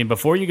about it. I mean,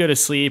 before you go to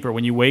sleep or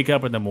when you wake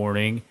up in the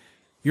morning,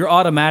 you're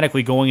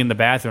automatically going in the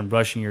bathroom,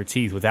 brushing your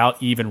teeth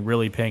without even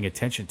really paying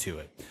attention to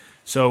it.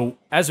 So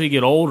as we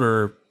get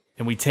older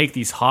and we take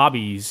these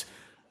hobbies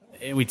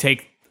and we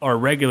take our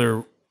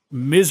regular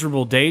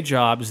miserable day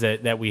jobs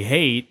that we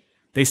hate,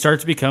 they start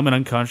to become an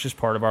unconscious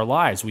part of our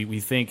lives. We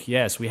think,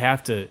 yes, we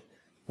have to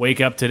wake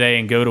up today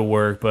and go to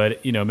work,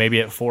 but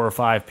maybe at 4 or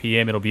 5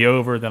 p.m. it'll be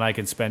over, then I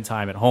can spend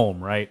time at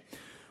home, right?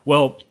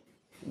 Well,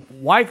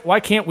 why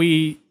can't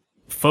we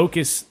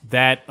focus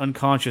that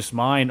unconscious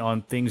mind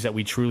on things that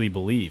we truly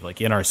believe,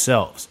 like in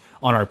ourselves,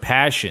 on our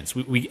passions?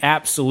 We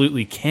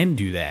absolutely can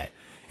do that.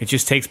 It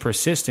just takes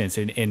persistence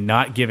and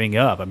not giving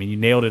up. I mean, you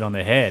nailed it on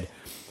the head.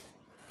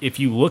 If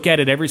you look at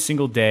it every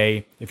single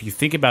day, if you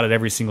think about it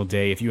every single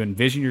day, if you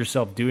envision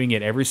yourself doing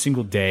it every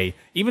single day,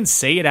 even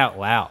say it out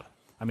loud.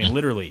 I mean,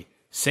 literally,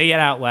 say it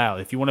out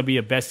loud. If you want to be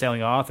a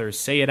best-selling author,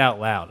 say it out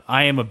loud.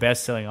 I am a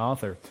best-selling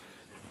author.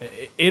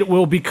 It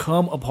will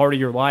become a part of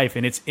your life,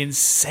 and it's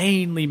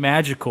insanely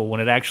magical when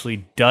it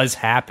actually does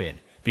happen,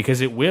 because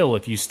it will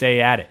if you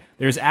stay at it.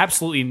 There's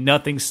absolutely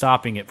nothing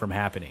stopping it from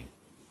happening.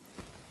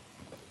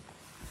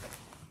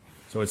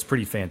 So it's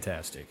pretty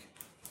fantastic.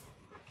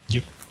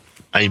 Yep.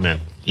 Amen.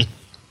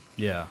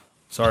 Yeah.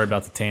 Sorry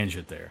about the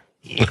tangent there.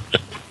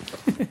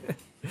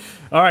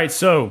 All right,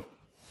 so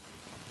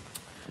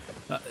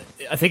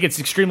I think it's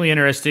extremely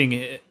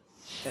interesting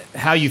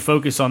how you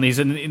focus on these.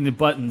 And in the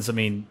buttons, I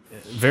mean,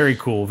 very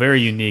cool,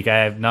 very unique.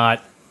 I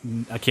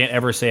can't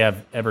ever say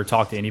I've ever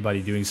talked to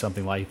anybody doing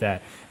something like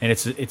that. And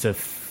it's a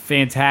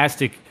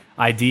fantastic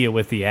idea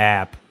with the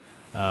app.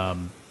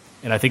 And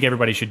I think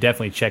everybody should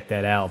definitely check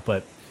that out.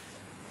 But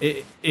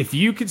if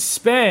you could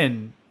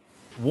spend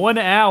 1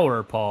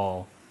 hour,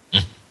 Paul,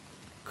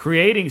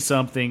 creating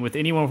something with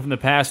anyone from the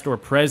past or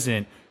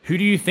present, who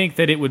do you think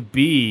that it would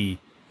be?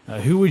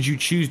 Who would you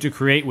choose to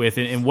create with,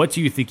 and what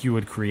do you think you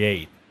would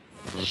create?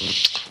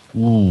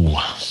 Ooh.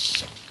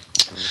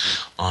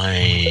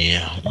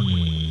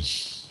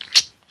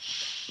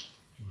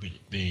 Would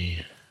it be?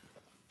 I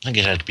think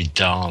it had to be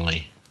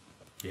Dali.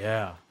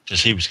 Yeah.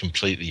 Because he was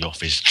completely off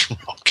his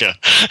rocker.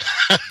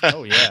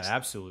 Oh, yeah,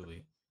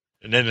 absolutely.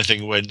 And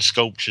anything when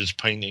sculptures,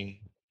 painting,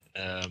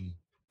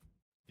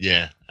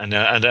 yeah. And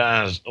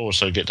I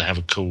also get to have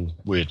a cool,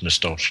 weird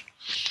moustache.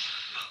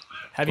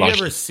 Have you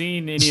ever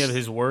seen any of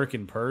his work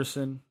in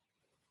person?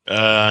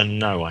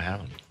 No, I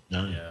haven't.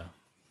 No. Yeah.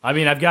 I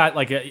mean, I've got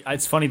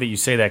it's funny that you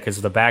say that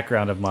because the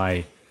background of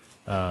my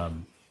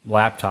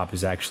laptop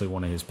is actually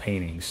one of his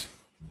paintings.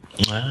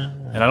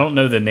 And I don't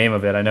know the name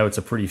of it. I know it's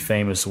a pretty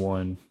famous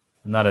one.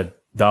 I'm not a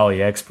Dali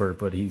expert,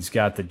 but he's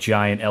got the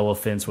giant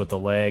elephants with the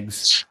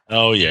legs.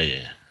 Oh, yeah.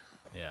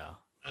 Yeah.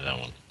 That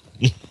one.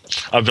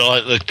 I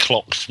like the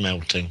clocks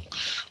melting.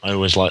 I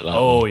always like that.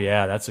 Oh,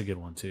 yeah, that's a good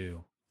one,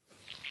 too.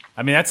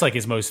 I mean, that's like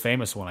his most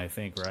famous one, I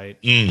think, right?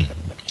 And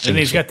then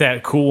he's got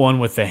that cool one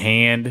with the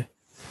hand,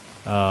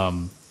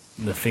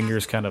 the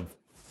fingers kind of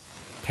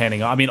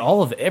panning on. I mean,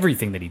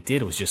 everything that he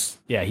did was just,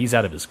 he's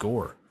out of his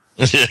gore.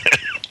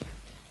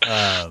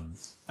 I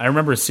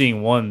remember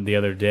seeing one the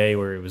other day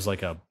where it was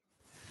like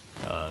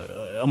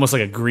almost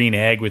like a green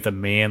egg with a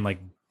man like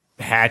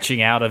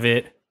hatching out of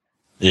it.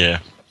 Yeah.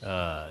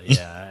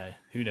 Yeah.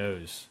 Who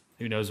knows?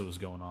 Who knows what was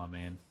going on,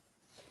 man?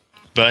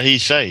 But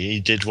he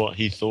did what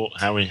he thought,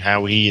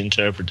 how he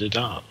interpreted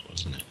art,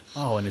 wasn't it?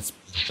 Oh, and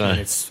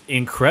it's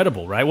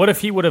incredible, right? What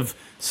if he would have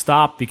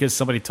stopped because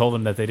somebody told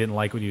him that they didn't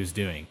like what he was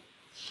doing?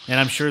 And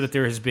I'm sure that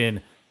there has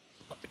been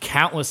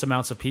countless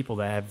amounts of people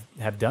that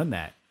have done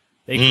that.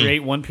 They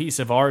create one piece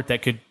of art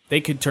that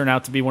they could turn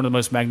out to be one of the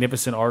most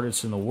magnificent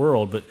artists in the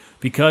world, but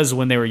because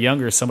when they were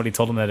younger, somebody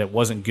told them that it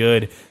wasn't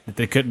good, that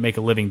they couldn't make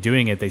a living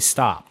doing it, they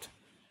stopped.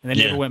 And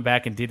they never went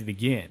back and did it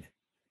again.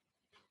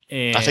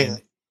 And I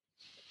think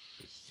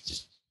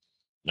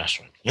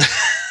that's right.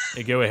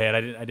 Hey, go ahead.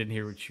 I didn't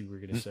hear what you were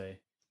going to say.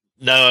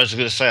 No, I was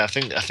going to say I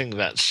think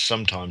that's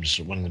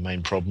sometimes one of the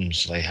main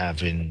problems they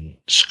have in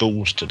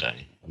schools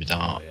today with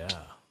art,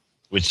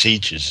 with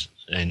teachers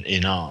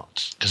in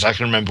art. Because I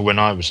can remember when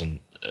I was in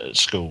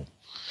school,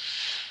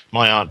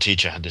 my art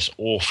teacher had this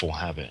awful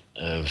habit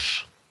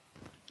of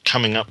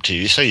coming up to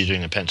you. Say you're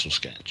doing a pencil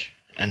sketch,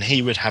 and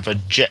he would have a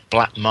jet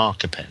black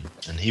marker pen,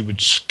 and he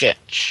would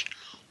sketch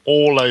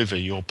all over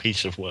your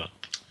piece of work,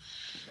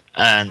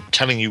 and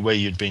telling you where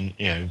you'd been,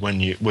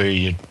 where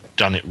you'd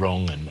done it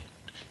wrong,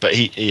 but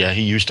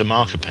he used a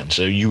marker pen,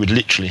 so you would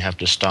literally have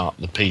to start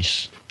the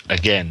piece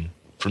again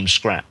from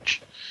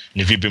scratch.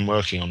 And if you've been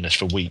working on this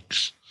for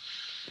weeks,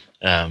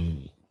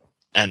 and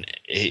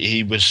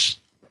he was,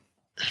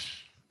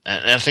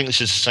 and I think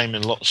this is the same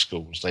in a lot of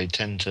schools.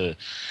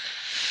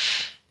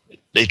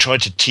 They try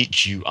to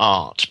teach you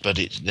art, but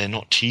they're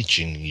not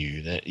teaching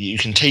you. You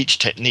can teach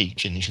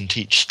technique and you can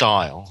teach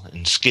style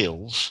and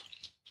skills,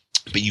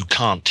 but you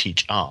can't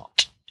teach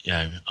art.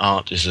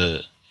 Art is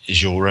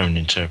your own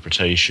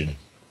interpretation.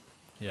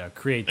 Yeah,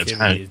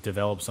 creativity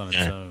develops on its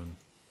own.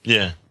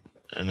 Yeah,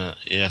 and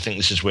I think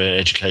this is where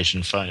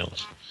education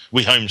fails.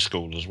 We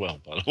homeschool as well,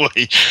 by the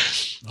way.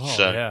 Oh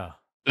yeah.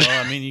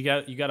 Well, I mean, you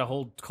got a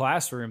whole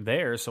classroom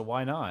there, so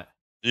why not?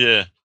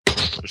 Yeah,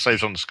 it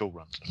saves on the school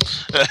run.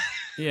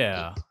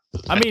 Yeah,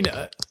 I mean,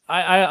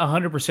 I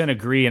 100%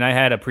 agree. And I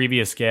had a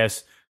previous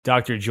guest,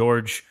 Dr.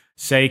 George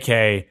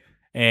Seike,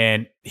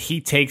 and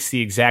he takes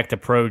the exact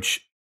approach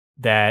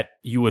that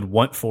you would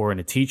want for in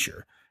a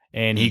teacher.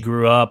 And he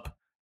grew up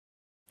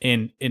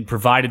and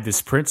provided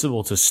this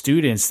principle to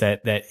students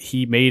that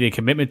he made a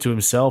commitment to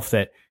himself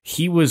that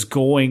he was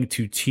going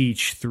to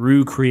teach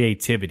through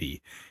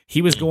creativity.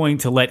 He was going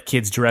to let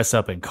kids dress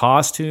up in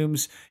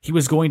costumes. He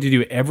was going to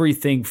do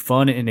everything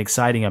fun and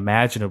exciting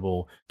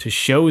imaginable to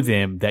show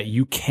them that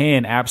you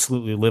can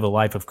absolutely live a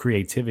life of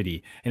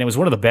creativity. And it was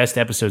one of the best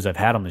episodes I've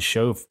had on the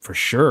show for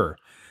sure.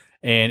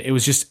 And it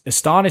was just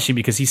astonishing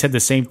because he said the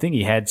same thing.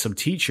 He had some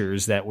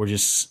teachers that were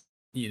just,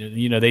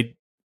 it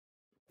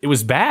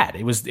was bad.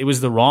 It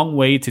was the wrong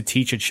way to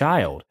teach a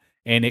child.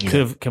 And it could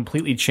have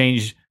completely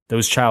changed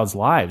those child's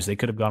lives. They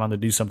could have gone on to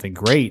do something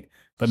great,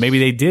 but maybe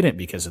they didn't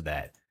because of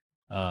that.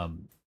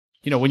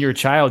 When you're a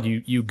child,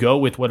 you go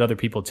with what other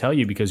people tell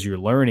you because you're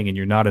learning and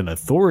you're not an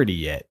authority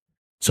yet.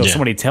 So if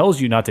somebody tells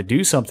you not to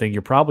do something,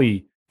 you're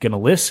probably going to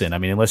listen. I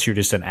mean, unless you're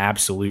just an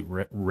absolute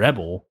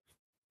rebel.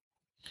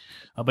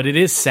 But it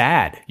is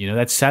sad.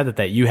 That's sad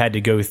that you had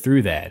to go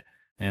through that.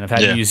 And I've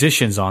had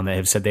musicians on that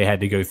have said they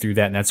had to go through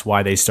that. And that's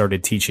why they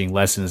started teaching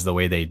lessons the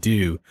way they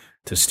do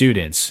to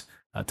students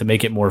to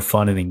make it more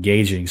fun and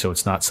engaging. So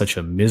it's not such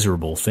a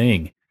miserable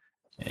thing.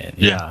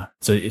 And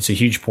so it's a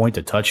huge point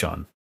to touch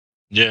on.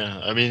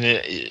 Yeah, I mean,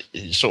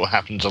 it sort of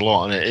happens a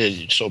lot, and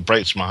it sort of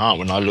breaks my heart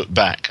when I look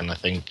back and I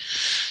think,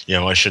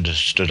 I should have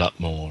stood up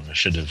more. I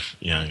should have,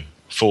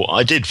 fought.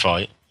 I did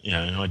fight,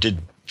 I did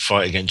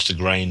fight against the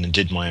grain and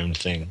did my own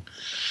thing.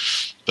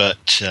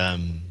 But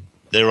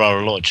there are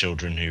a lot of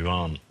children who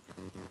aren't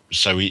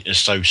so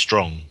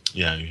strong,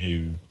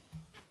 who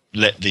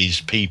let these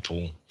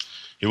people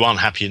who aren't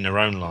happy in their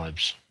own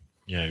lives,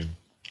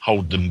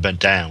 hold them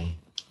down.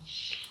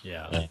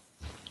 Yeah.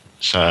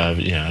 So,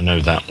 I know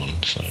that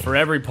one. So. For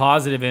every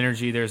positive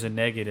energy, there's a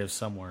negative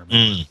somewhere.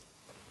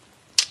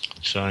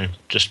 So,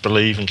 just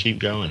believe and keep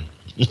going.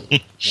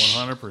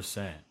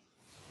 100%.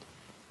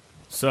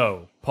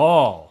 So,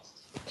 Paul,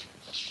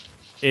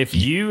 if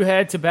you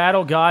had to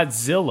battle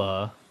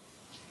Godzilla,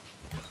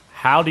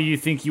 how do you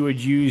think you would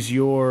use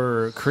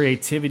your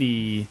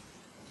creativity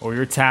or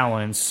your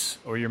talents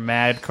or your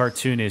mad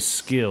cartoonist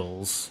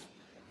skills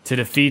to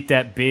defeat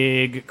that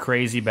big,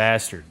 crazy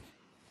bastard?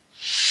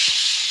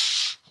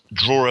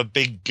 Draw a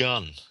big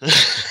gun.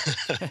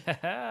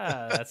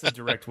 That's a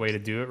direct way to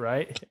do it,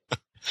 right?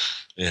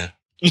 Yeah.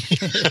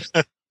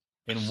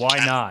 And why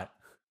not?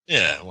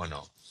 Yeah, why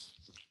not?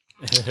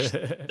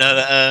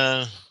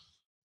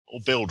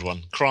 Or build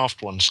one,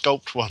 craft one,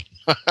 sculpt one.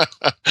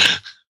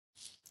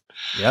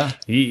 Yeah,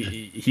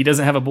 he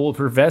doesn't have a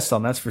bulletproof vest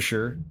on, that's for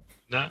sure.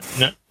 No.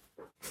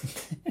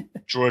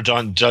 Draw a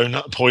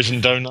donut, poison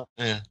donut.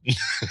 Yeah.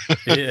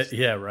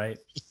 Yeah, right.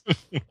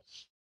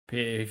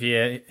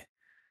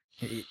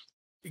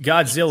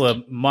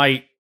 Godzilla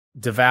might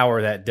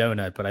devour that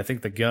donut, but I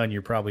think the gun,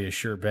 you're probably a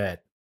sure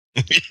bet.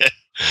 Yeah.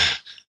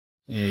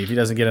 If he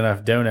doesn't get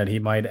enough donut, he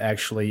might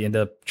actually end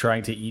up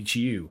trying to eat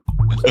you.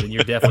 So then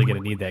you're definitely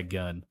going to need that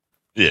gun.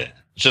 Yeah,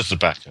 just a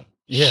backup.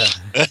 Yeah.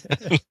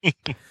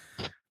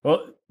 Well,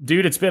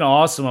 dude, it's been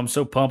awesome. I'm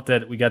so pumped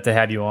that we got to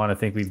have you on. I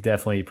think we've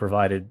definitely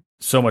provided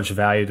so much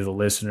value to the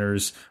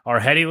listeners, our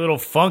heady little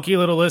funky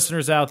little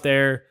listeners out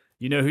there.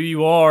 You know who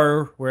you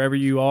are, wherever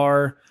you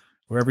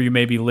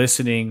may be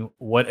listening,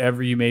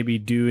 whatever you may be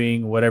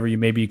doing, whatever you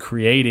may be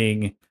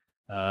creating.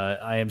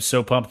 I am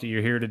so pumped that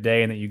you're here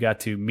today and that you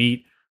got to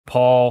meet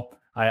Paul.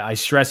 I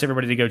stress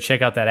everybody to go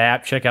check out that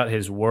app, check out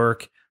his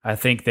work. I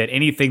think that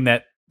anything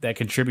that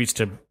contributes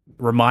to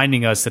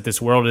reminding us that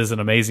this world is an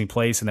amazing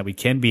place and that we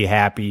can be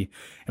happy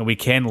and we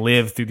can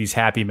live through these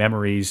happy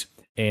memories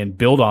and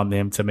build on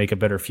them to make a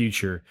better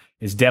future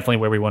is definitely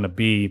where we want to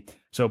be.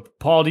 So,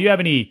 Paul, do you have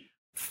any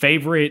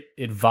favorite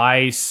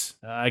advice?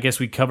 I guess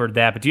we covered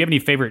that, but do you have any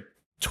favorite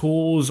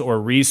tools or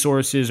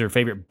resources or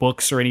favorite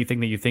books or anything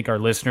that you think our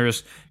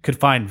listeners could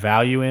find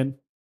value in?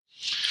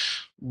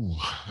 Ooh,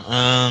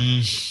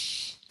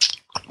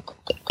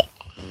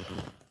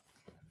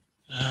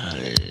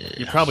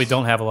 you probably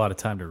don't have a lot of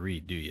time to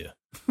read, do you?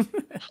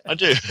 I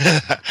do.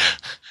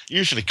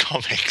 Usually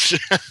comics. Hey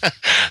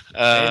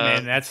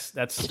man,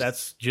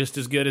 that's just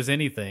as good as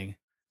anything.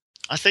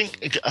 I think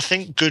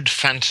good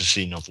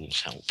fantasy novels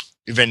help,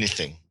 if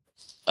anything,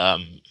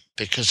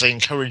 because they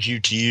encourage you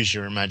to use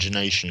your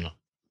imagination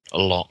a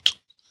lot.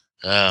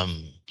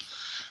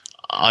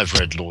 I've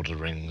read Lord of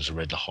the Rings, I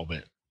read The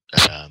Hobbit.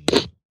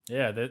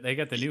 Yeah, they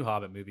got the new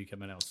Hobbit movie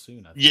coming out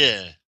soon, I think.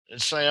 Yeah.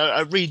 So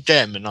I read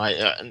them, and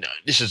and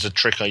this is a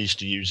trick I used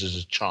to use as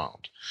a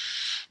child,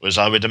 was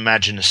I would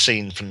imagine a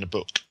scene from the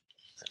book,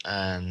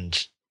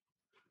 and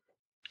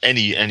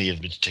any of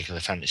the particular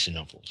fantasy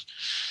novels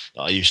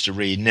that I used to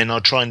read, and then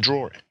I'd try and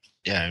draw it.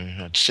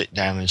 I'd sit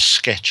down and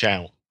sketch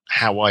out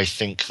how I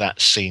think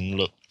that scene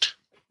looked.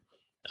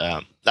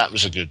 That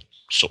was a good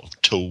sort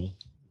of tool.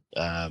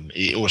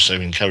 It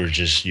also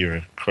encourages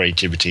your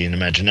creativity and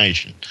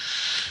imagination.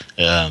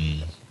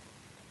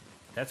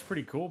 That's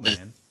pretty cool,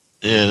 man.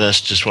 Yeah, that's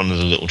just one of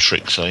the little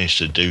tricks I used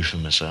to do for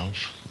myself.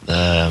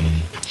 Yeah,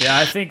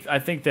 I think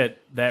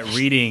that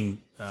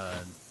reading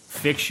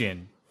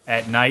fiction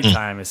at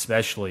nighttime,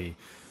 especially,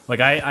 like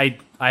I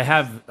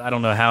have, I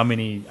don't know how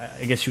many,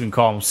 I guess you can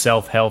call them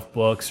self-help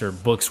books or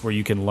books where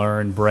you can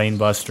learn, brain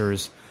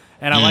busters,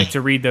 and I like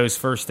to read those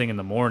first thing in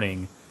the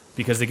morning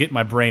because they get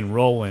my brain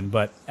rolling.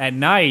 But at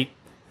night,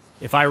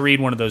 if I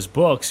read one of those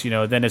books,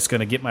 then it's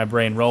going to get my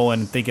brain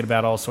rolling, thinking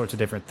about all sorts of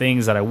different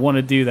things that I want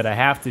to do, that I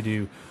have to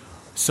do.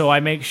 So I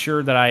make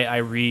sure that I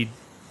read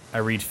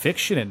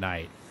fiction at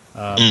night,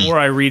 or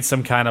I read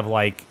some kind of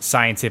like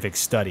scientific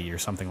study or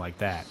something like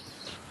that.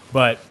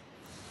 But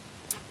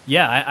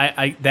yeah,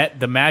 I that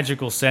the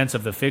magical sense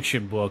of the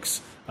fiction books,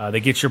 they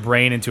get your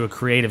brain into a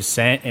creative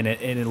scent, and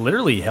it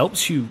literally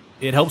helps you.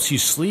 It helps you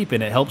sleep,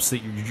 and it helps that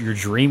your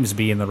dreams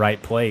be in the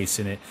right place,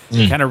 and it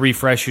kind of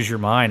refreshes your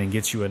mind and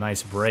gets you a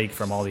nice break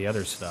from all the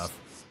other stuff.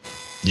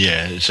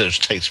 Yeah, it sort of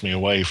takes me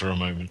away for a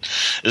moment.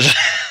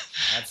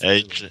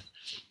 Absolutely.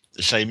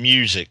 Say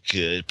music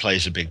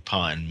plays a big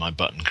part in my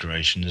button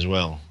creation as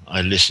well.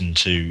 I listen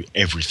to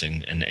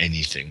everything and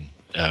anything,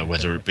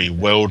 whether it be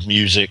world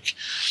music,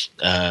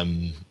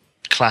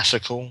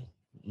 classical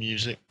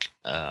music,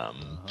 the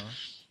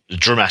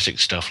dramatic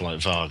stuff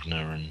like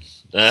Wagner, and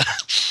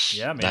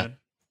yeah, man.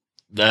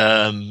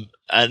 And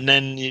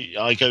then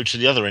I go to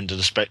the other end of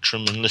the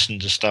spectrum and listen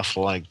to stuff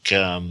like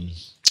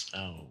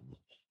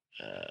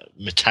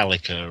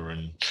Metallica,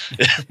 and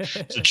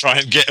to try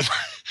and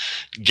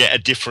get a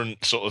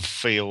different sort of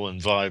feel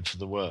and vibe for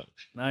the work.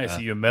 Nice.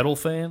 Are you a metal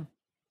fan?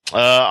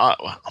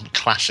 I'm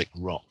classic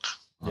rock.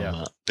 Yeah. I'm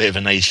a bit of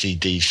an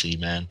AC/DC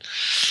man.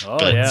 Oh,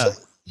 but, yeah.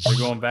 They're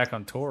going back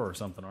on tour or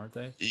something, aren't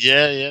they?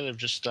 Yeah, they've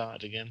just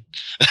started again.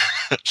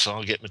 So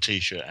I'll get my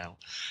T-shirt out.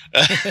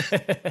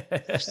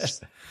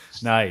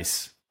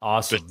 Nice.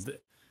 Awesome.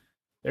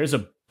 There's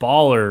a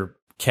baller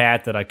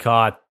cat that I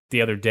caught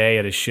the other day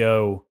at a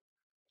show,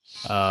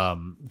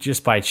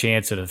 just by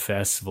chance at a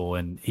festival,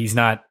 and he's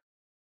not,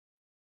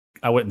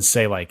 I wouldn't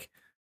say like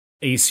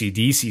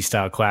AC/DC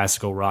style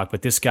classical rock,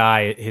 but this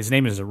guy, his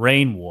name is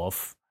Rain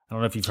Wolf. I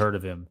don't know if you've heard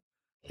of him.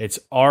 It's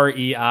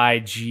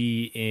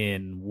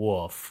REIGN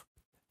Wolf,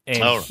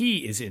 and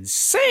he is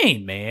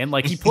insane, man.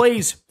 Like he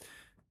plays,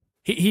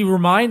 he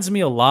reminds me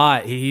a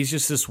lot. He's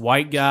just this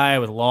white guy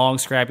with long,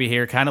 scrappy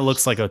hair, kind of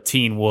looks like a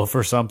Teen Wolf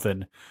or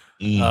something.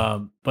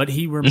 But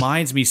he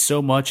reminds me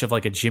so much of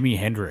like a Jimi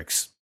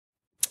Hendrix.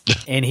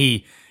 And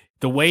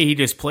the way he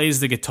just plays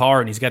the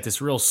guitar, and he's got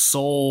this real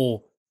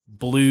soul,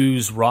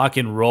 blues, rock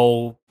and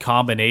roll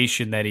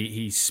combination that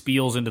he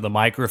spiels into the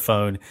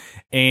microphone.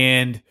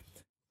 And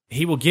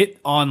he will get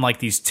on like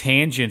these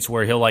tangents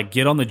where he'll like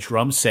get on the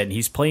drum set and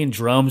he's playing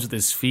drums with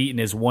his feet and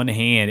his one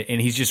hand,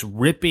 and he's just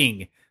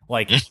ripping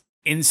like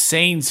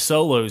insane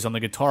solos on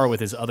the guitar with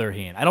his other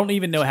hand. I don't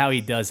even know how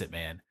he does it,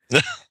 man.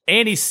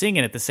 And he's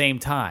singing at the same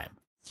time.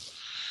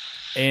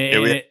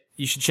 And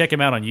you should check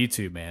him out on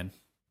YouTube, man.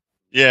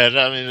 Yeah,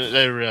 I mean,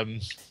 they're.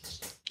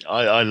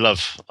 I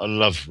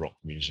love rock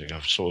music.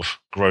 I've sort of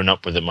grown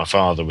up with it. My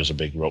father was a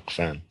big rock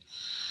fan,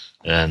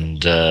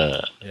 and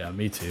yeah,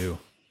 me too.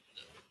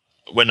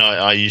 when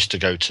I used to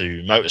go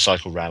to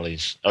motorcycle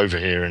rallies over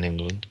here in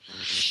England,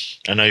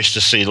 and I used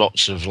to see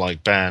lots of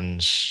like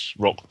bands,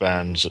 rock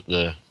bands at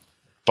the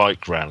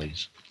bike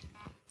rallies.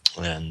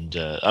 And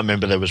I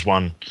remember there was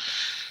one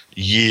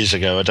years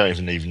ago. I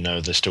don't even know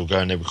if they're still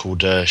going. They were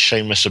called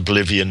Seamus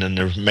Oblivion and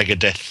the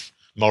Megadeth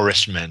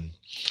Morris Men,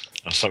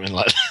 or something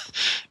like that.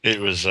 It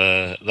was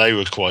they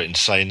were quite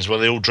insane as well.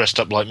 They all dressed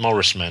up like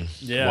Morris Men,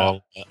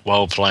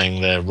 while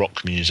playing their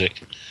rock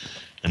music,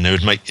 and they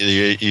would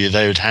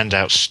they would hand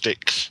out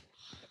sticks,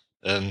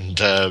 and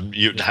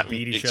you'd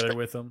beat each other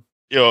with them.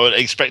 You know,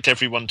 expect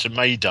everyone to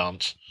May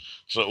dance,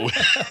 sort of,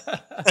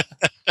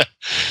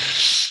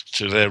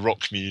 to their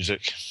rock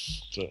music.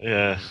 So,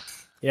 yeah.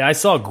 Yeah, I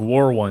saw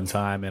Gwar one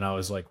time, and I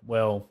was like,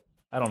 well,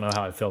 I don't know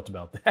how I felt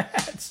about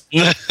that.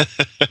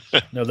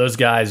 No, those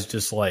guys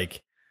just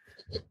like,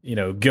 you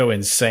know, go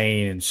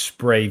insane and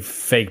spray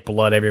fake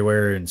blood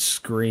everywhere and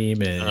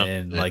scream,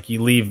 and like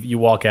you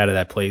walk out of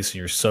that place and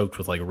you're soaked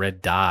with like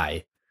red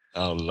dye.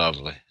 Oh,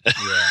 lovely.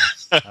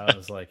 Yeah, I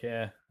was like,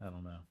 I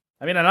don't know.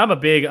 I mean, and I'm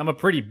a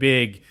pretty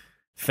big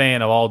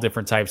fan of all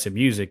different types of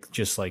music,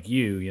 just like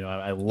you. You know,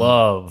 I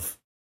love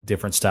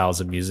different styles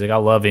of music. I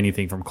love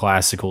anything from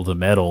classical to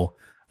metal.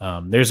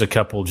 There's a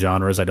couple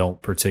genres I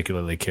don't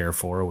particularly care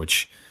for,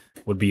 which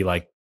would be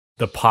like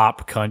the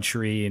pop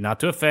country, not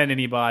to offend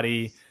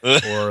anybody,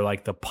 or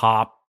like the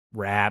pop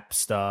rap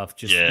stuff.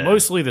 Just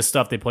mostly the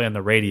stuff they play on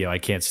the radio I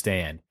can't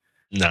stand.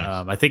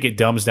 No. I think it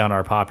dumbs down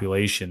our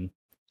population.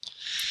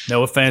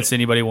 No offense to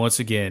anybody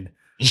once again.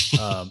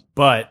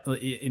 But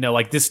you know,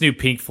 like this new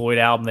Pink Floyd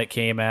album that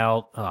came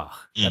out.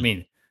 I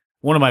mean,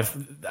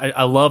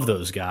 I love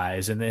those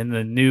guys, and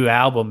the new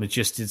album, it's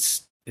just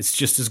as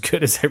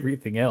good as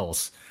everything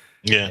else.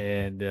 Yeah.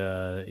 And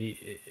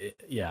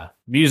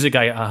music,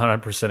 I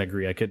 100%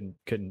 agree. I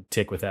couldn't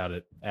tick without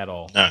it at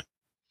all. No.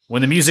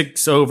 When the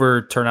music's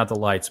over, turn out the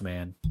lights,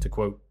 man. To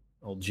quote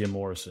old Jim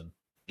Morrison.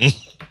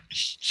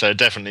 So it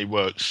definitely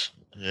works.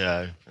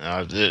 Yeah,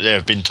 there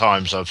have been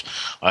times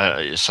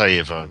I say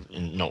if I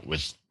not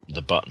with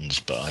the buttons,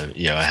 but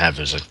I have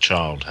as a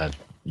child had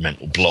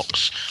mental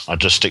blocks. I'd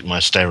just stick my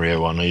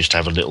stereo on. I used to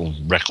have a little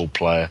record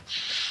player,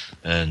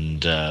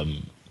 and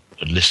I'd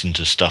listen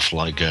to stuff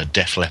like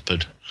Def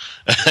Leppard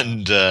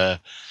and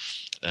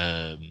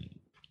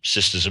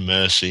Sisters of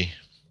Mercy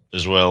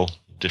as well.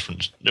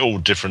 All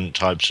different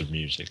types of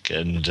music,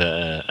 and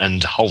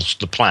Halt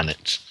the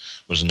Planet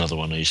was another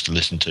one I used to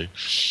listen to.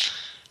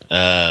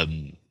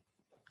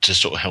 To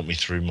sort of help me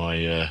through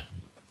my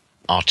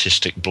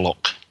artistic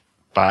block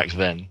back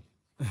then.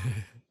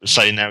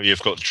 Say now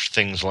you've got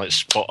things like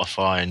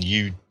Spotify and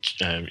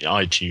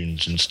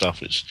iTunes and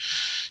stuff.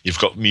 You've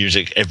got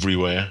music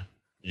everywhere.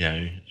 You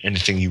know,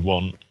 anything you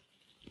want.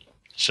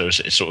 So it's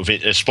sort of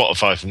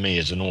Spotify for me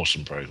is an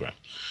awesome program.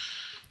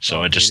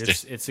 So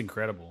it's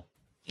incredible.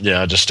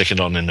 Yeah, I just stick it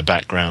on in the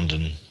background,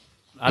 and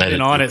I've been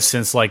on it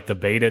since like the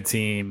beta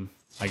team.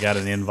 I got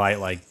an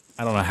invite like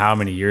I don't know how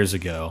many years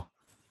ago.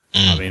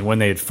 I mean, when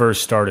they had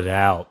first started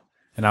out,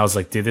 and I was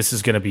like, dude, this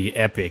is going to be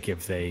epic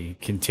if they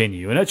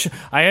continue. And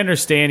I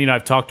understand, you know,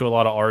 I've talked to a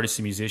lot of artists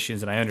and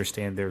musicians, and I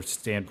understand their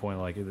standpoint.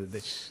 Like,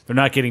 they're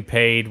not getting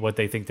paid what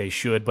they think they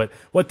should, but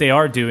what they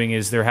are doing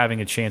is they're having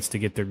a chance to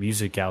get their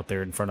music out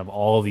there in front of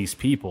all of these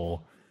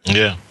people.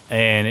 Yeah.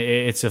 And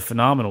it's a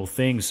phenomenal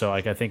thing. So,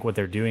 like, I think what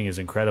they're doing is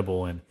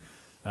incredible. And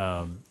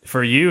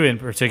for you in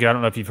particular, I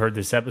don't know if you've heard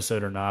this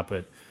episode or not,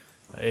 but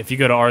if you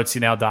go to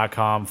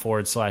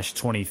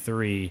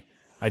artsynow.com/23,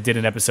 I did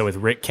an episode with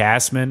Rick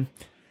Kassman,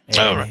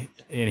 and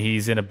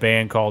he's in a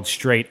band called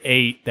Straight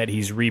 8 that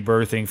he's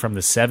rebirthing from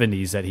the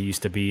 70s that he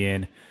used to be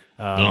in.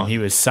 He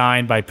was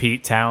signed by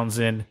Pete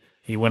Townsend.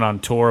 He went on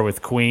tour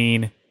with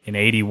Queen in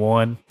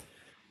 81,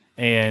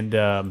 and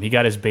he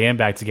got his band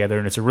back together,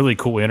 and it's a really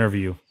cool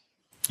interview.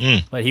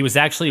 But he was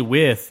actually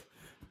with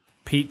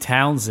Pete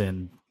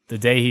Townsend the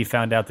day he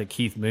found out that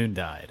Keith Moon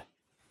died.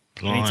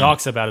 And he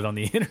talks about it on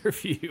the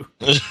interview.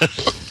 I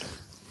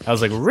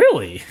was like,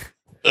 really?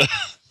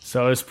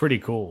 So it's pretty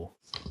cool.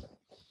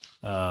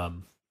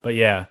 But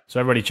yeah, so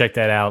everybody check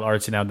that out,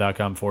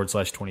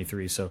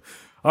 artsynow.com/23. So,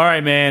 all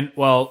right, man.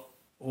 Well,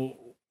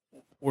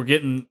 we're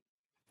getting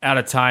out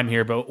of time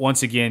here, but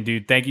once again,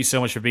 dude, thank you so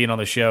much for being on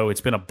the show.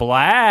 It's been a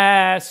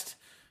blast.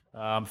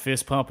 I'm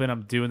fist pumping.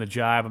 I'm doing the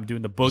jive. I'm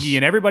doing the boogie,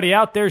 and everybody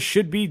out there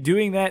should be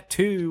doing that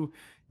too.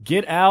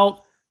 Get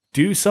out,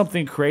 do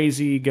something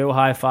crazy. Go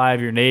high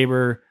five your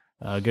neighbor.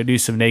 Go do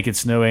some naked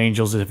snow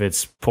angels if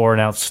it's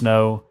pouring out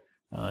snow.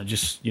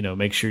 Just, you know,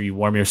 make sure you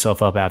warm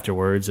yourself up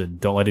afterwards and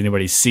don't let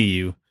anybody see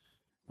you.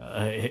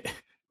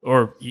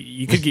 Or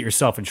you could get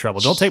yourself in trouble.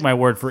 Don't take my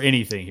word for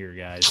anything here,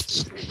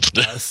 guys.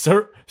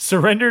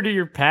 Surrender to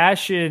your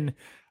passion.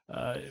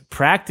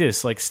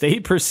 Practice, like stay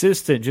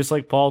persistent, just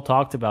like Paul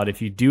talked about.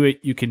 If you do it,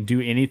 you can do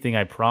anything,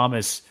 I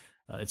promise.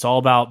 It's all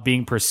about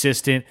being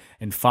persistent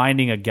and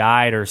finding a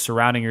guide or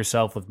surrounding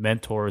yourself with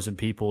mentors and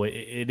people.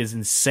 It is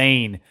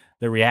insane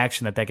the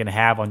reaction that can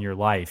have on your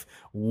life.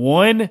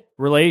 One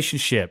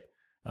relationship,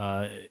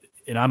 and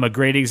I'm a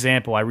great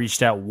example. I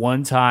reached out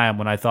one time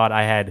when I thought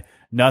I had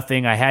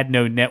nothing. I had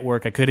no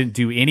network. I couldn't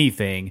do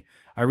anything.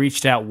 I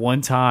reached out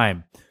one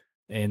time,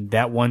 and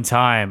that one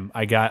time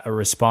I got a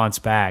response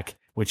back,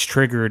 which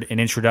triggered an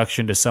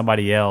introduction to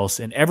somebody else,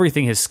 and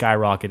everything has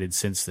skyrocketed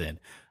since then.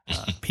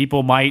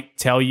 People might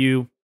tell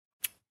you,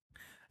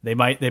 they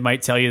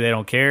might tell you they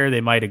don't care,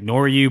 they might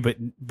ignore you, but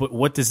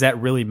what does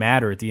that really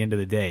matter at the end of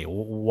the day?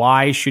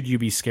 Why should you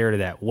be scared of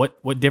that?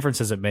 What difference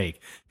does it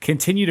make?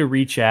 Continue to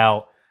reach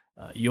out.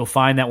 You'll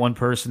find that one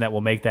person that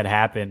will make that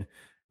happen.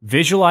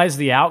 Visualize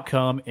the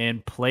outcome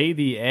and play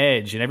the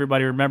edge. And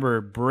everybody remember,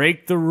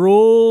 break the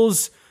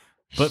rules,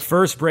 but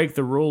first break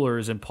the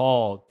rulers. And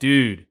Paul,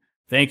 dude,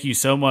 thank you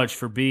so much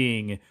for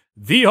being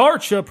the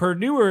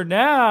Archapreneur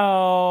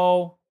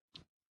now.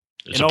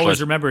 And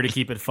always remember to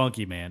keep it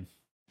funky, man.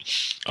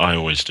 I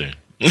always do.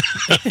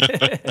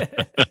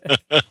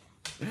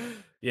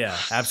 Yeah,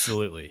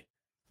 absolutely.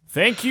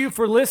 Thank you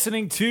for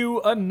listening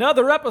to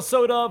another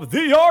episode of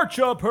The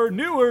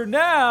Archapreneur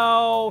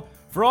Now.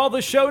 For all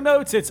the show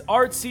notes, it's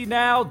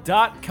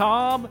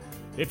artsynow.com.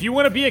 If you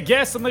want to be a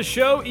guest on the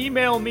show,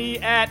 email me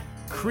at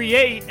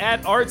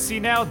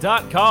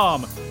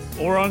create@artsynow.com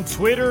or on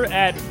Twitter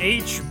at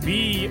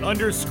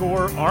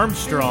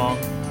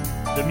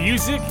HB_Armstrong. The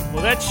music,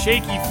 well, that's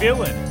Shaky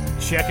Feelin'.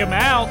 Check them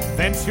out.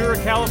 Ventura,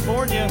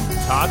 California.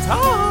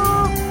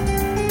 Ta-ta!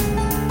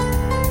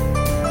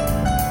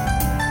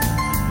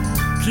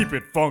 Keep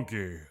it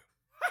funky.